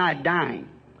here tonight dying.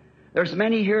 There's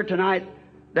many here tonight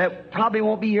that probably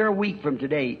won't be here a week from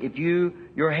today if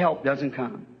your help doesn't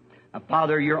come. Now,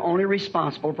 Father, you're only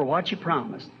responsible for what you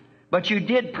promised, but you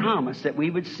did promise that we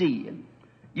would see you.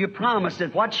 You promised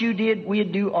that what you did,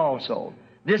 we'd do also.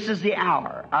 This is the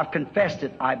hour. I've confessed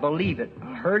it. I believe it.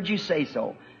 I heard you say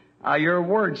so. Your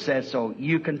Word says so.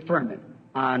 You confirm it.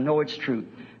 I know it's true.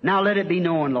 Now let it be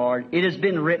known, Lord. It has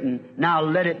been written. Now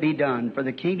let it be done for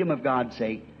the kingdom of God's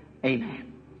sake. Amen.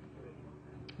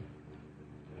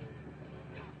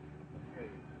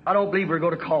 I don't believe we're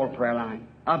going to call a prayer line.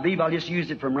 I believe I'll just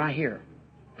use it from right here.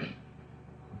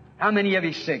 How many of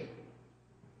you sick?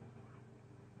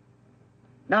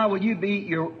 Now will you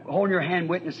you're holding your hand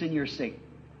witnessing you're sick?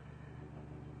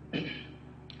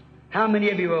 How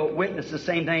many of you will witness the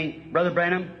same thing? Brother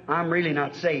Branham, I'm really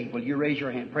not saved. Will you raise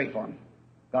your hand? Pray for me.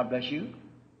 God bless you.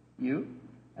 You?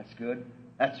 That's good.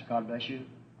 God bless you.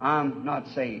 I'm not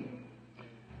saved.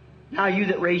 Now you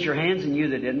that raised your hands and you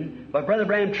that didn't. But Brother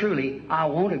Branham, truly, I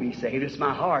want to be saved. It's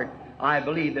my heart. I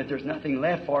believe that there's nothing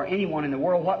left for anyone in the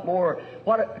world.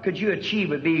 What could you achieve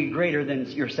would be greater than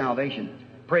your salvation?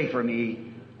 Pray for me.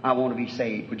 I want to be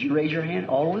saved. Would you raise your hand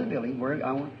all over the building?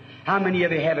 How many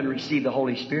of you haven't received the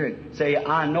Holy Spirit? Say,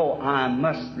 I know I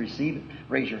must receive it.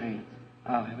 Raise your hand.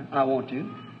 I want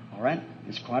to. All right?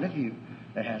 There's quite a few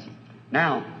that hasn't.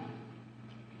 Now,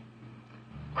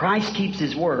 Christ keeps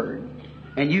His Word,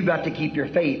 and you've got to keep your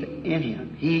faith in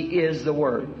Him. He is the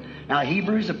Word. Now,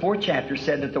 Hebrews, the 4th chapter,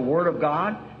 said that the Word of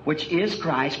God, which is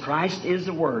Christ is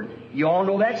the Word. You all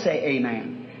know that? Say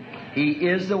amen. He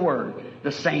is the Word.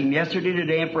 The same yesterday,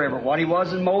 today, and forever. What He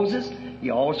was in Moses,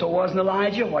 He also was in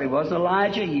Elijah. What He was in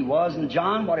Elijah, He was in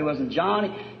John. What He was in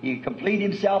John, He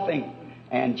completed Himself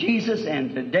and Jesus.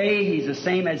 And today, He's the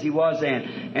same as He was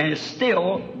then. And it's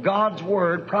still God's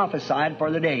Word prophesied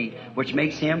for the day, which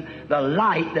makes Him the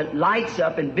light that lights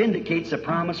up and vindicates the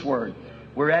promised Word.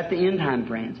 We're at the end time,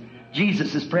 friends.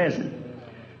 Jesus is present.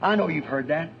 I know you've heard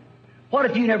that. What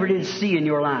if you never did see in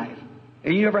your life?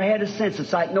 And you never had a sense of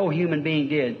sight? No human being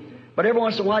did. But every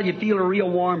once in a while you feel a real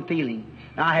warm feeling.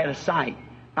 And I had a sight.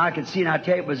 I could see, and I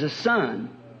tell you, it was the sun.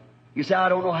 You say, I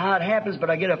don't know how it happens, but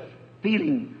I get a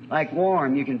feeling like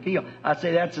warm. You can feel. I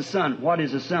say, that's the sun. What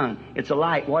is the sun? It's a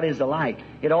light. What is the light?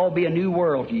 It'll all be a new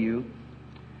world to you.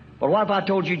 But what if I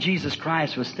told you Jesus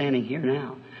Christ was standing here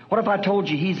now? What if I told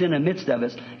you He's in the midst of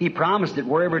us? He promised that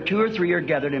wherever 2 or 3 are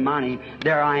gathered in my name,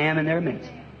 there I am in their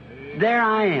midst. There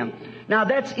I am. Now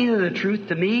that's either the truth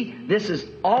to me, this is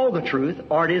all the truth,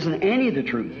 or it isn't any of the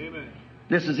truth. Amen.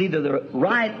 This is either the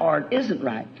right or it isn't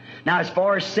right. Now as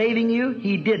far as saving you,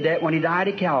 He did that when He died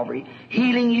at Calvary.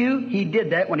 Healing you, He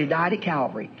did that when He died at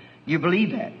Calvary. You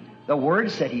believe that? The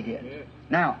Word said He did.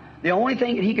 Now, the only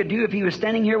thing that He could do if He was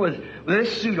standing here with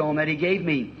this suit on that He gave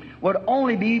me would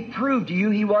only be prove to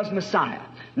you He was Messiah.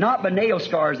 Not by nail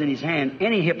scars in His hand.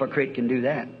 Any hypocrite can do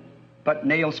that. But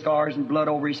nail scars and blood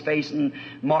over His face and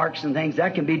marks and things,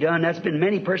 that can be done. That's been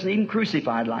many persons even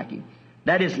crucified like Him.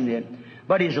 That isn't it.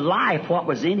 But His life, what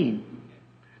was in Him.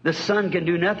 The Son can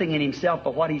do nothing in Himself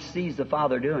but what He sees the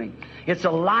Father doing. It's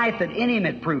a life that in Him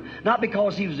had proved. Not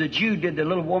because He was a Jew, did the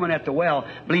little woman at the well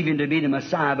believe Him to be the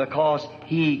Messiah, because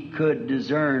He could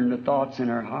discern the thoughts in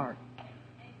her heart.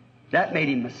 That made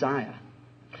Him Messiah.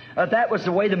 That was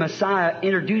the way the Messiah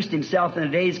introduced Himself in the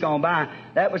days gone by.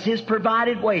 That was His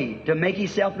provided way to make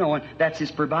Himself known. That's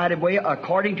His provided way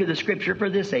according to the Scripture for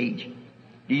this age.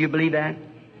 Do you believe that?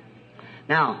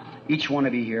 Now, each one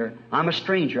of you here, I'm a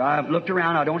stranger. I've looked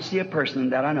around. I don't see a person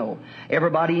that I know.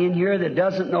 Everybody in here that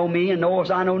doesn't know me and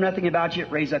knows I know nothing about you,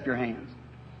 raise up your hands.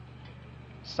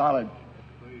 Solid.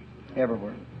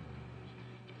 Everywhere.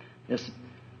 This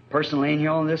person laying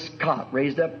here on this cot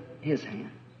raised up his hand.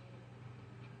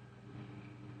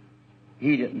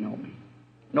 He didn't know me.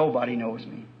 Nobody knows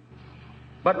me.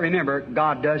 But remember,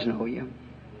 God does know you.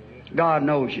 God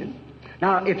knows you.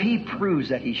 Now, if He proves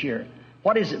that He's here,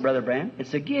 what is it, Brother Branham?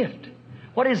 It's a gift.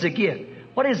 What is a gift?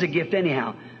 What is a gift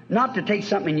anyhow? Not to take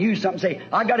something and use something and say,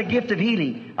 I got a gift of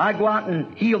healing. I go out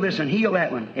and heal this and heal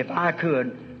that one. If I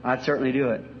could, I'd certainly do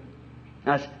it.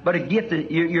 But a gift,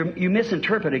 you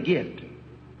misinterpret a gift.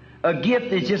 A gift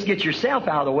is just get yourself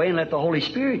out of the way and let the Holy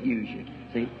Spirit use you.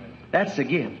 See? That's the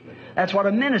gift. That's what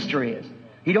a minister is.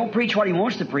 He don't preach what he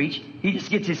wants to preach. He just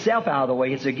gets himself out of the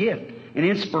way. It's a gift. And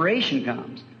inspiration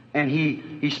comes. And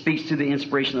he speaks to the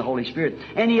inspiration of the Holy Spirit.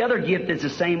 Any other gift is the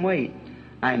same way.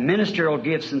 Ministerial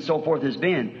gifts and so forth has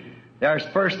been. There's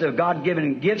first of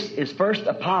God-given gifts is first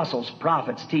apostles,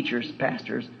 prophets, teachers,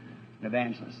 pastors, and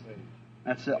evangelists.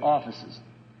 That's the offices.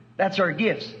 That's our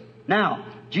gifts. Now,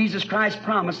 Jesus Christ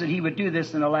promised that He would do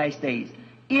this in the last days.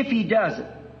 If He does it,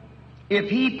 if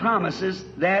He promises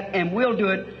that and will do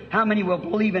it, how many will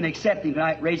believe and accept Him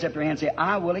tonight? Raise up your hand and say,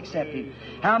 I will accept Him.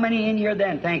 How many in here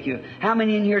then? Thank you. How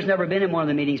many in here has never been in one of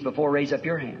the meetings before? Raise up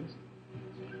your hands.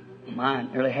 Mine,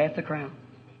 nearly half the crowd.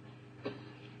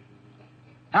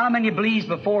 How many believes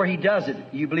before He does it?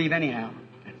 You believe anyhow.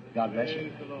 God bless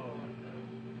you.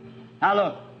 Now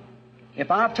look,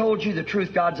 if I've told you the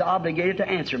truth, God's obligated to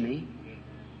answer me.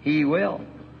 He will.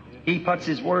 He puts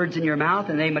His words in your mouth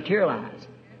and they materialize.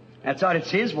 That's not,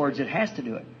 it's His words, it has to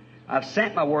do it. I've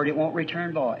sent my word, it won't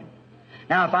return void.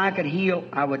 Now, if I could heal,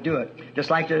 I would do it. Just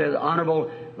like the honorable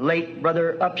late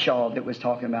Brother Upshaw that was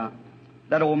talking about.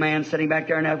 That old man sitting back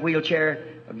there in that wheelchair,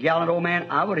 a gallant old man,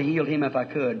 I would have healed him if I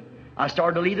could. I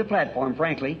started to leave the platform,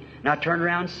 frankly, and I turned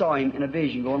around and saw him in a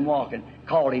vision going walking.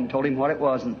 Called him, told him what it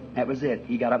was, and that was it.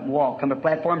 He got up and walked, come to the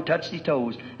platform, touched his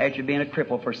toes after being a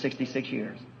cripple for 66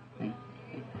 years.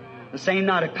 The same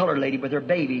night, a colored lady with her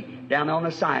baby down on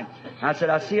the side. I said,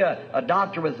 I see a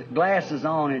doctor with glasses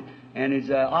on and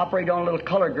is operating on a little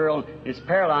colored girl. It's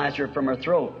paralyzed her from her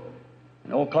throat.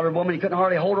 An old colored woman, he couldn't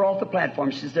hardly hold her off the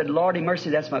platform. She said, Lordy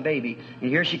mercy, that's my baby. And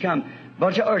here she come. A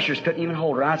bunch of ushers couldn't even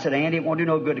hold her. I said, Andy, it won't do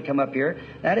no good to come up here.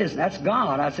 That's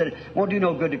God. I said, it won't do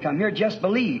no good to come here. Just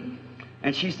believe.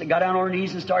 And she got down on her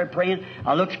knees and started praying.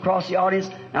 I looked across the audience,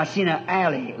 and I seen an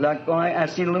alley. I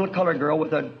seen a little colored girl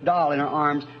with a doll in her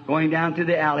arms going down through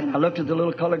the alley. I looked at the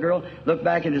little colored girl, looked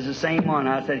back, and it's the same one.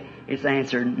 I said, it's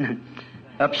answered.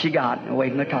 Up she got, away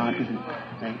from the cot.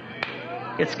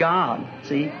 It's God,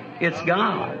 see? It's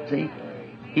God, see?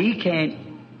 He can't,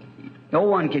 no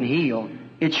one can heal.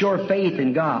 It's your faith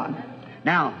in God.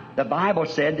 Now, the Bible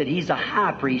said that He's a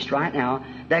high priest right now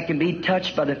that can be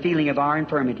touched by the feeling of our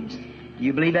infirmities. Do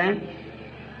you believe that?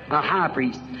 A high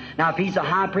priest. Now, if He's a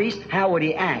high priest, how would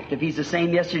He act? If He's the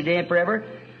same yesterday, today, and forever,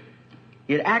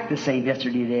 He'd act the same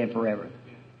yesterday, today, and forever.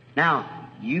 Now,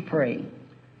 you pray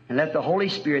and let the Holy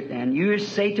Spirit then, you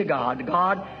say to God,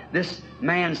 God, this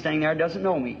man standing there doesn't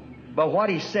know me, but what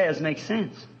he says makes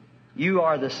sense. You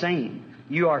are the same.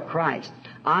 You are Christ.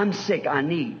 I'm sick. I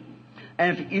need.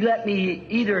 And if you let me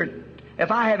either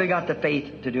If I haven't got the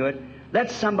faith to do it, let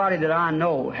somebody that I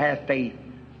know have faith.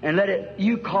 And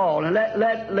you call, and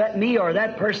let me or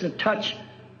that person touch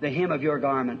the hem of your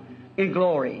garment in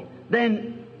glory.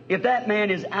 Then, if that man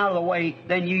is out of the way,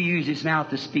 then you use his mouth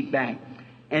to speak back.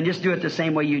 And just do it the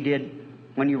same way you did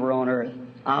when you were on earth.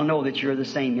 I'll know that you're the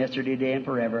same yesterday, today, and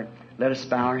forever. Let us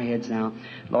bow our heads now.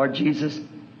 Lord Jesus,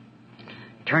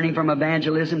 turning from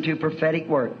evangelism to prophetic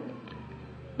work.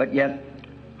 But yet,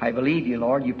 I believe you,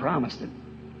 Lord. You promised it.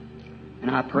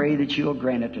 And I pray that you'll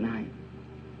grant it tonight.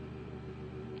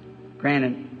 Grant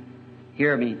it.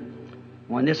 Hear me.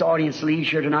 When this audience leaves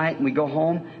here tonight and we go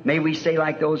home, may we say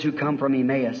like those who come from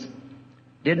Emmaus.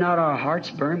 Did not our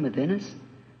hearts burn within us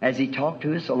as He talked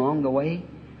to us along the way?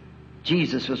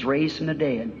 Jesus was raised from the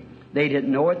dead. They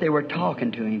didn't know it. They were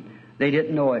talking to Him. They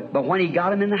didn't know it. But when He got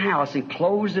them in the house and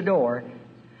closed the door,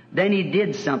 then He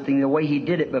did something the way He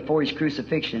did it before His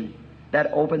crucifixion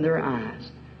that opened their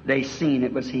eyes. They seen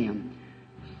it was Him.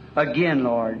 Again,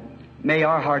 Lord, may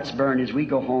our hearts burn as we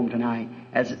go home tonight,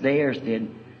 as theirs did.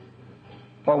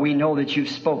 For we know that You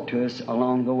spoke to us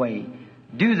along the way.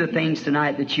 Do the things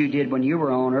tonight that You did when You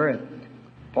were on earth.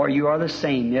 For You are the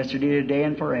same yesterday, today,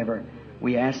 and forever.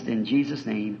 We ask in Jesus'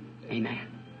 name. Amen.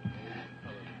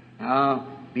 Now,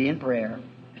 be in prayer.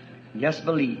 Just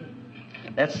believe.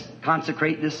 Let's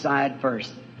consecrate this side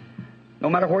first. No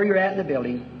matter where you're at in the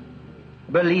building,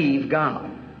 believe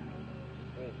God.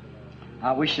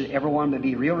 I wish that everyone would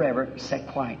be real reverent, sit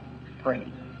quiet, pray.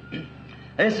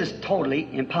 This is totally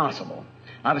impossible.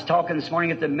 I was talking this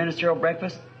morning at the ministerial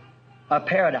breakfast. A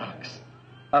paradox.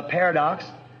 A paradox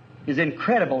is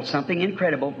incredible, something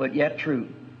incredible, but yet true.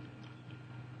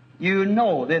 You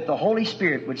know that if the Holy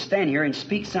Spirit would stand here and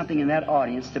speak something in that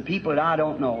audience to people that I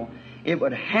don't know, it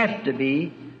would have to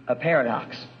be a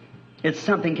paradox. It's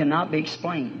something cannot be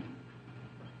explained.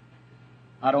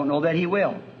 I don't know that He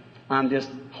will. I'm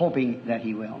just hoping that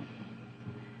He will.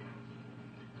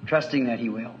 Trusting that He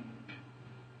will.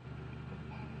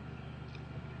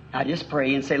 I just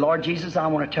pray and say, Lord Jesus, I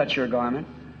want to touch Your garment.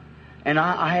 And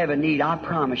I have a need. I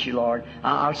promise You, Lord,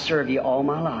 I'll serve You all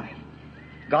my life.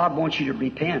 God wants you to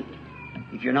repent.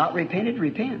 If you're not repented,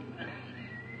 repent.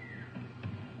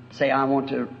 Say, I want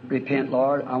to repent,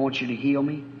 Lord. I want You to heal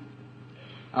me.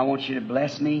 I want You to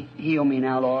bless me. Heal me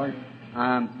now, Lord.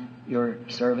 I'm Your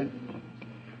servant.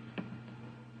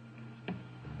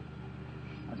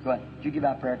 Let's go ahead. Did you give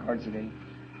out prayer cards today?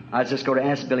 I was just going to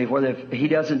ask Billy whether if he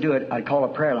doesn't do it, I'd call a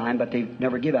prayer line, but they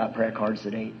never give out prayer cards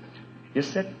today.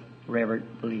 Just sit,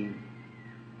 reverent, believe.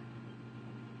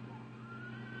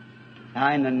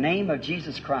 Now, in the name of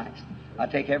Jesus Christ, I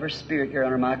take every spirit here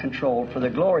under my control for the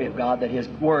glory of God, that His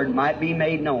Word might be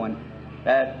made known,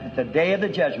 that at the day of the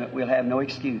judgment we'll have no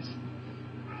excuse.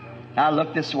 Now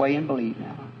look this way and believe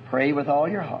now. Pray with all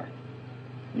your heart.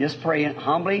 Just pray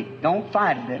humbly. Don't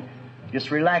fight it. Just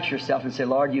relax yourself and say,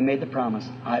 Lord, You made the promise.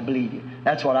 I believe You.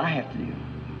 That's what I have to do.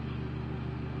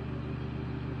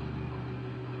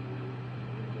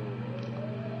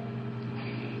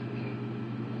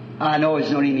 I know it's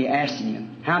not even asking you.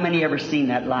 How many ever seen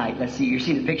that light? Let's see. You've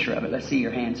seen a picture of it. Let's see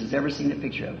your hands. Has ever seen a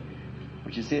picture of it?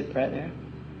 Would you see it right there?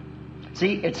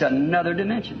 See, it's another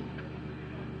dimension.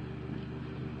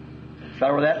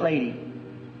 Start with that lady.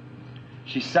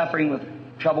 She's suffering with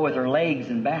trouble with her legs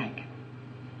and back.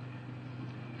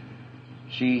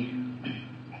 You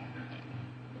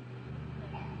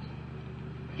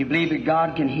believe that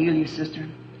God can heal you, sister?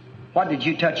 What did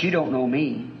you touch? You don't know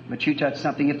me, but you touched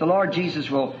something. If the Lord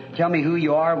Jesus will tell me who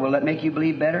you are, will that make you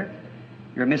believe better?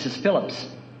 You're Mrs. Phillips.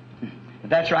 If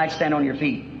that's right, stand on your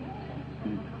feet.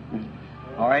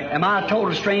 All right. Am I a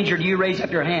total stranger to you? Raise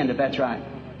up your hand if that's right.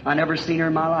 I never seen her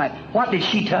in my life. What did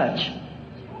she touch?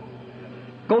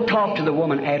 Go talk to the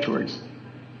woman afterwards.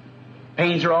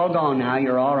 Pains are all gone now.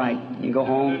 You're all right. You go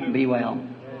home and be well.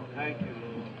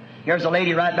 Here's a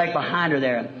lady right back behind her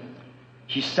there.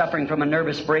 She's suffering from a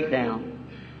nervous breakdown.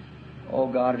 Oh,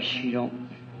 God, if she don't.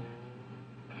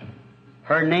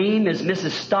 Her name is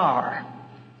Mrs. Starr.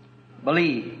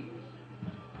 Believe.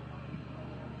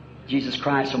 Jesus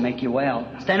Christ will make you well.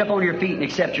 Stand up on your feet and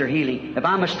accept your healing. If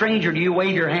I'm a stranger to you,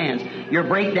 wave your hands. Your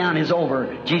breakdown is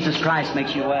over. Jesus Christ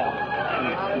makes you well.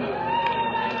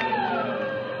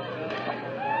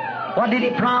 What did He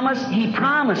promise? He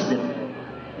promised it.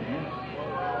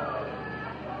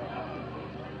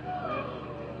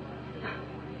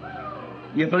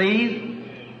 You believe?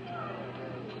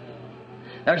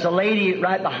 There's a lady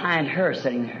right behind her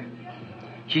sitting there.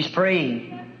 She's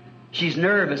praying. She's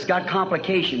nervous, got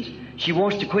complications. She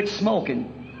wants to quit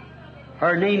smoking.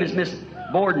 Her name is Miss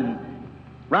Borden.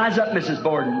 Rise up, Mrs.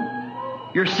 Borden.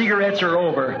 Your cigarettes are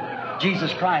over.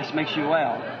 Jesus Christ makes you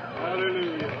well.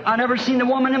 Hallelujah. I've never seen a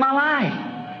woman in my life.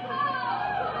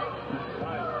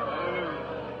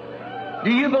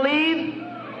 Do you believe?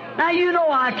 Now you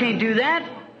know I can't do that.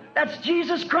 That's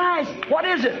Jesus Christ. What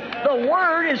is it? The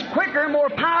Word is quicker, more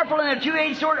powerful than a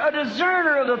two-edged sword, a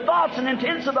discerner of the thoughts and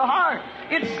intents of the heart.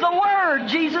 It's the Word,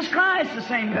 Jesus Christ, the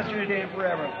same yesterday, today, and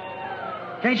forever.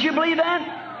 Can't you believe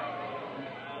that?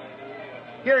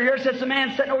 Here sits a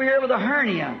man sitting over here with a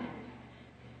hernia.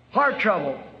 Heart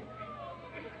trouble.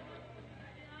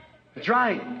 That's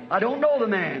right. I don't know the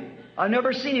man. I've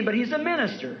never seen him, but he's a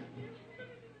minister.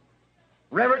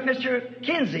 Reverend Mr.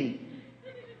 Kinsey.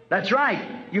 That's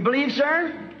right. You believe,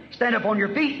 sir? Stand up on your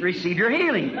feet and receive your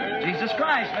healing. Jesus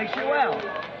Christ makes you well.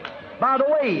 By the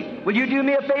way, would you do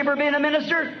me a favor being a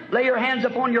minister? Lay your hands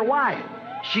upon your wife.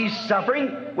 She's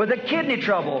suffering with a kidney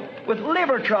trouble, with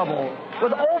liver trouble,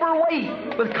 with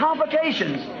overweight, with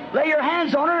complications. Lay your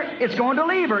hands on her. It's going to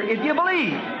leave her if you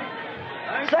believe.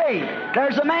 Say,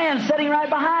 there's a man sitting right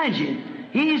behind you.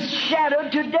 He's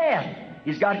shadowed to death.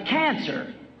 He's got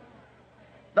cancer.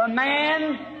 The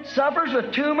man suffers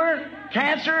with tumor,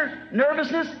 cancer,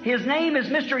 nervousness. His name is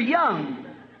Mr. Young.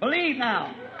 Believe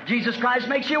now. Jesus Christ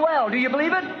makes you well. Do you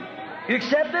believe it? You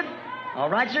accept it? All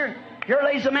right, sir. Here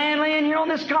lays a man laying here on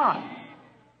this cot.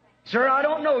 Sir, I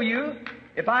don't know you.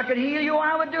 If I could heal you,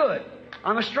 I would do it.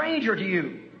 I'm a stranger to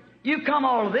you. You come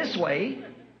all this way.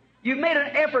 You've made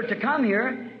an effort to come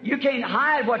here. You can't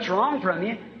hide what's wrong from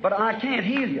you, but I can't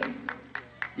heal you.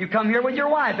 You come here with your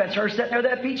wife. That's her sitting there with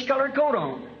that peach-colored coat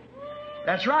on.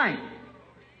 That's right.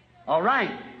 All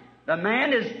right. The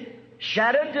man is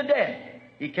shadowed to death.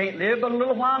 He can't live but a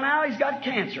little while now. He's got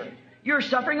cancer. You're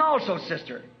suffering also,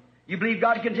 sister. You believe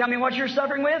God can tell me what you're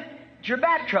suffering with? It's your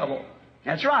back trouble.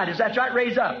 That's right. Is that right?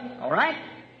 Raise up. All right?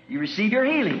 You receive your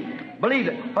healing. Believe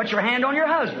it. Put your hand on your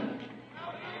husband.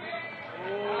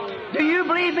 Do you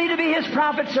believe me to be His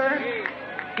prophet, sir?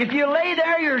 If you lay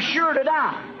there, you're sure to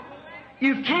die.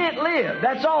 You can't live.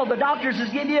 That's all. The doctors has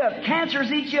given you up.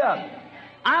 Cancers eat you up.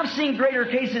 I've seen greater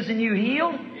cases than you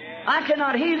healed. I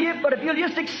cannot heal you, but if you'll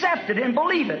just accept it and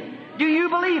believe it. Do you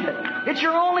believe it? It's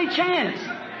your only chance.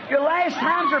 Your last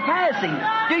times are passing.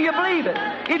 Do you believe it?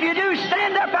 If you do,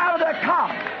 stand up out of the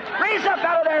cot. Raise up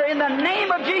out of there in the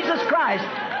name of Jesus Christ.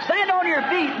 Stand on your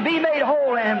feet and be made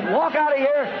whole and walk out of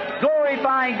here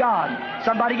glorifying God.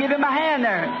 Somebody give him a hand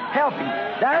there. Help him.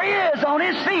 There he is on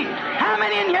his feet. How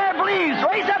many in here believes?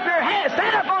 Raise up your hands.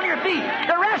 Stand up on your feet.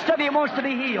 The rest of you wants to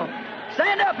be healed.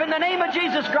 Stand up in the name of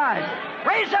Jesus Christ.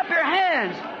 Raise up your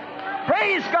hands.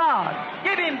 Praise God.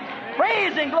 Give Him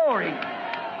praise and glory.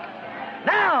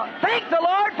 Now, thank the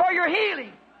Lord for your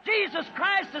healing. Jesus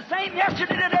Christ the same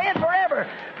yesterday, today, and forever.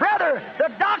 Brother, the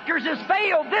doctors has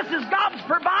failed. This is God's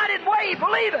provided way.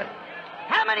 Believe it.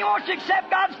 How many wants to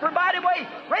accept God's provided way?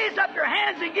 Raise up your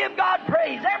hands and give God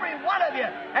praise, every one of you,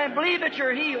 and believe that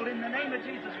you're healed in the name of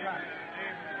Jesus Christ.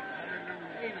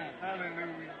 Amen.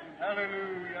 Hallelujah.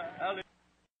 Hallelujah. Hallelujah.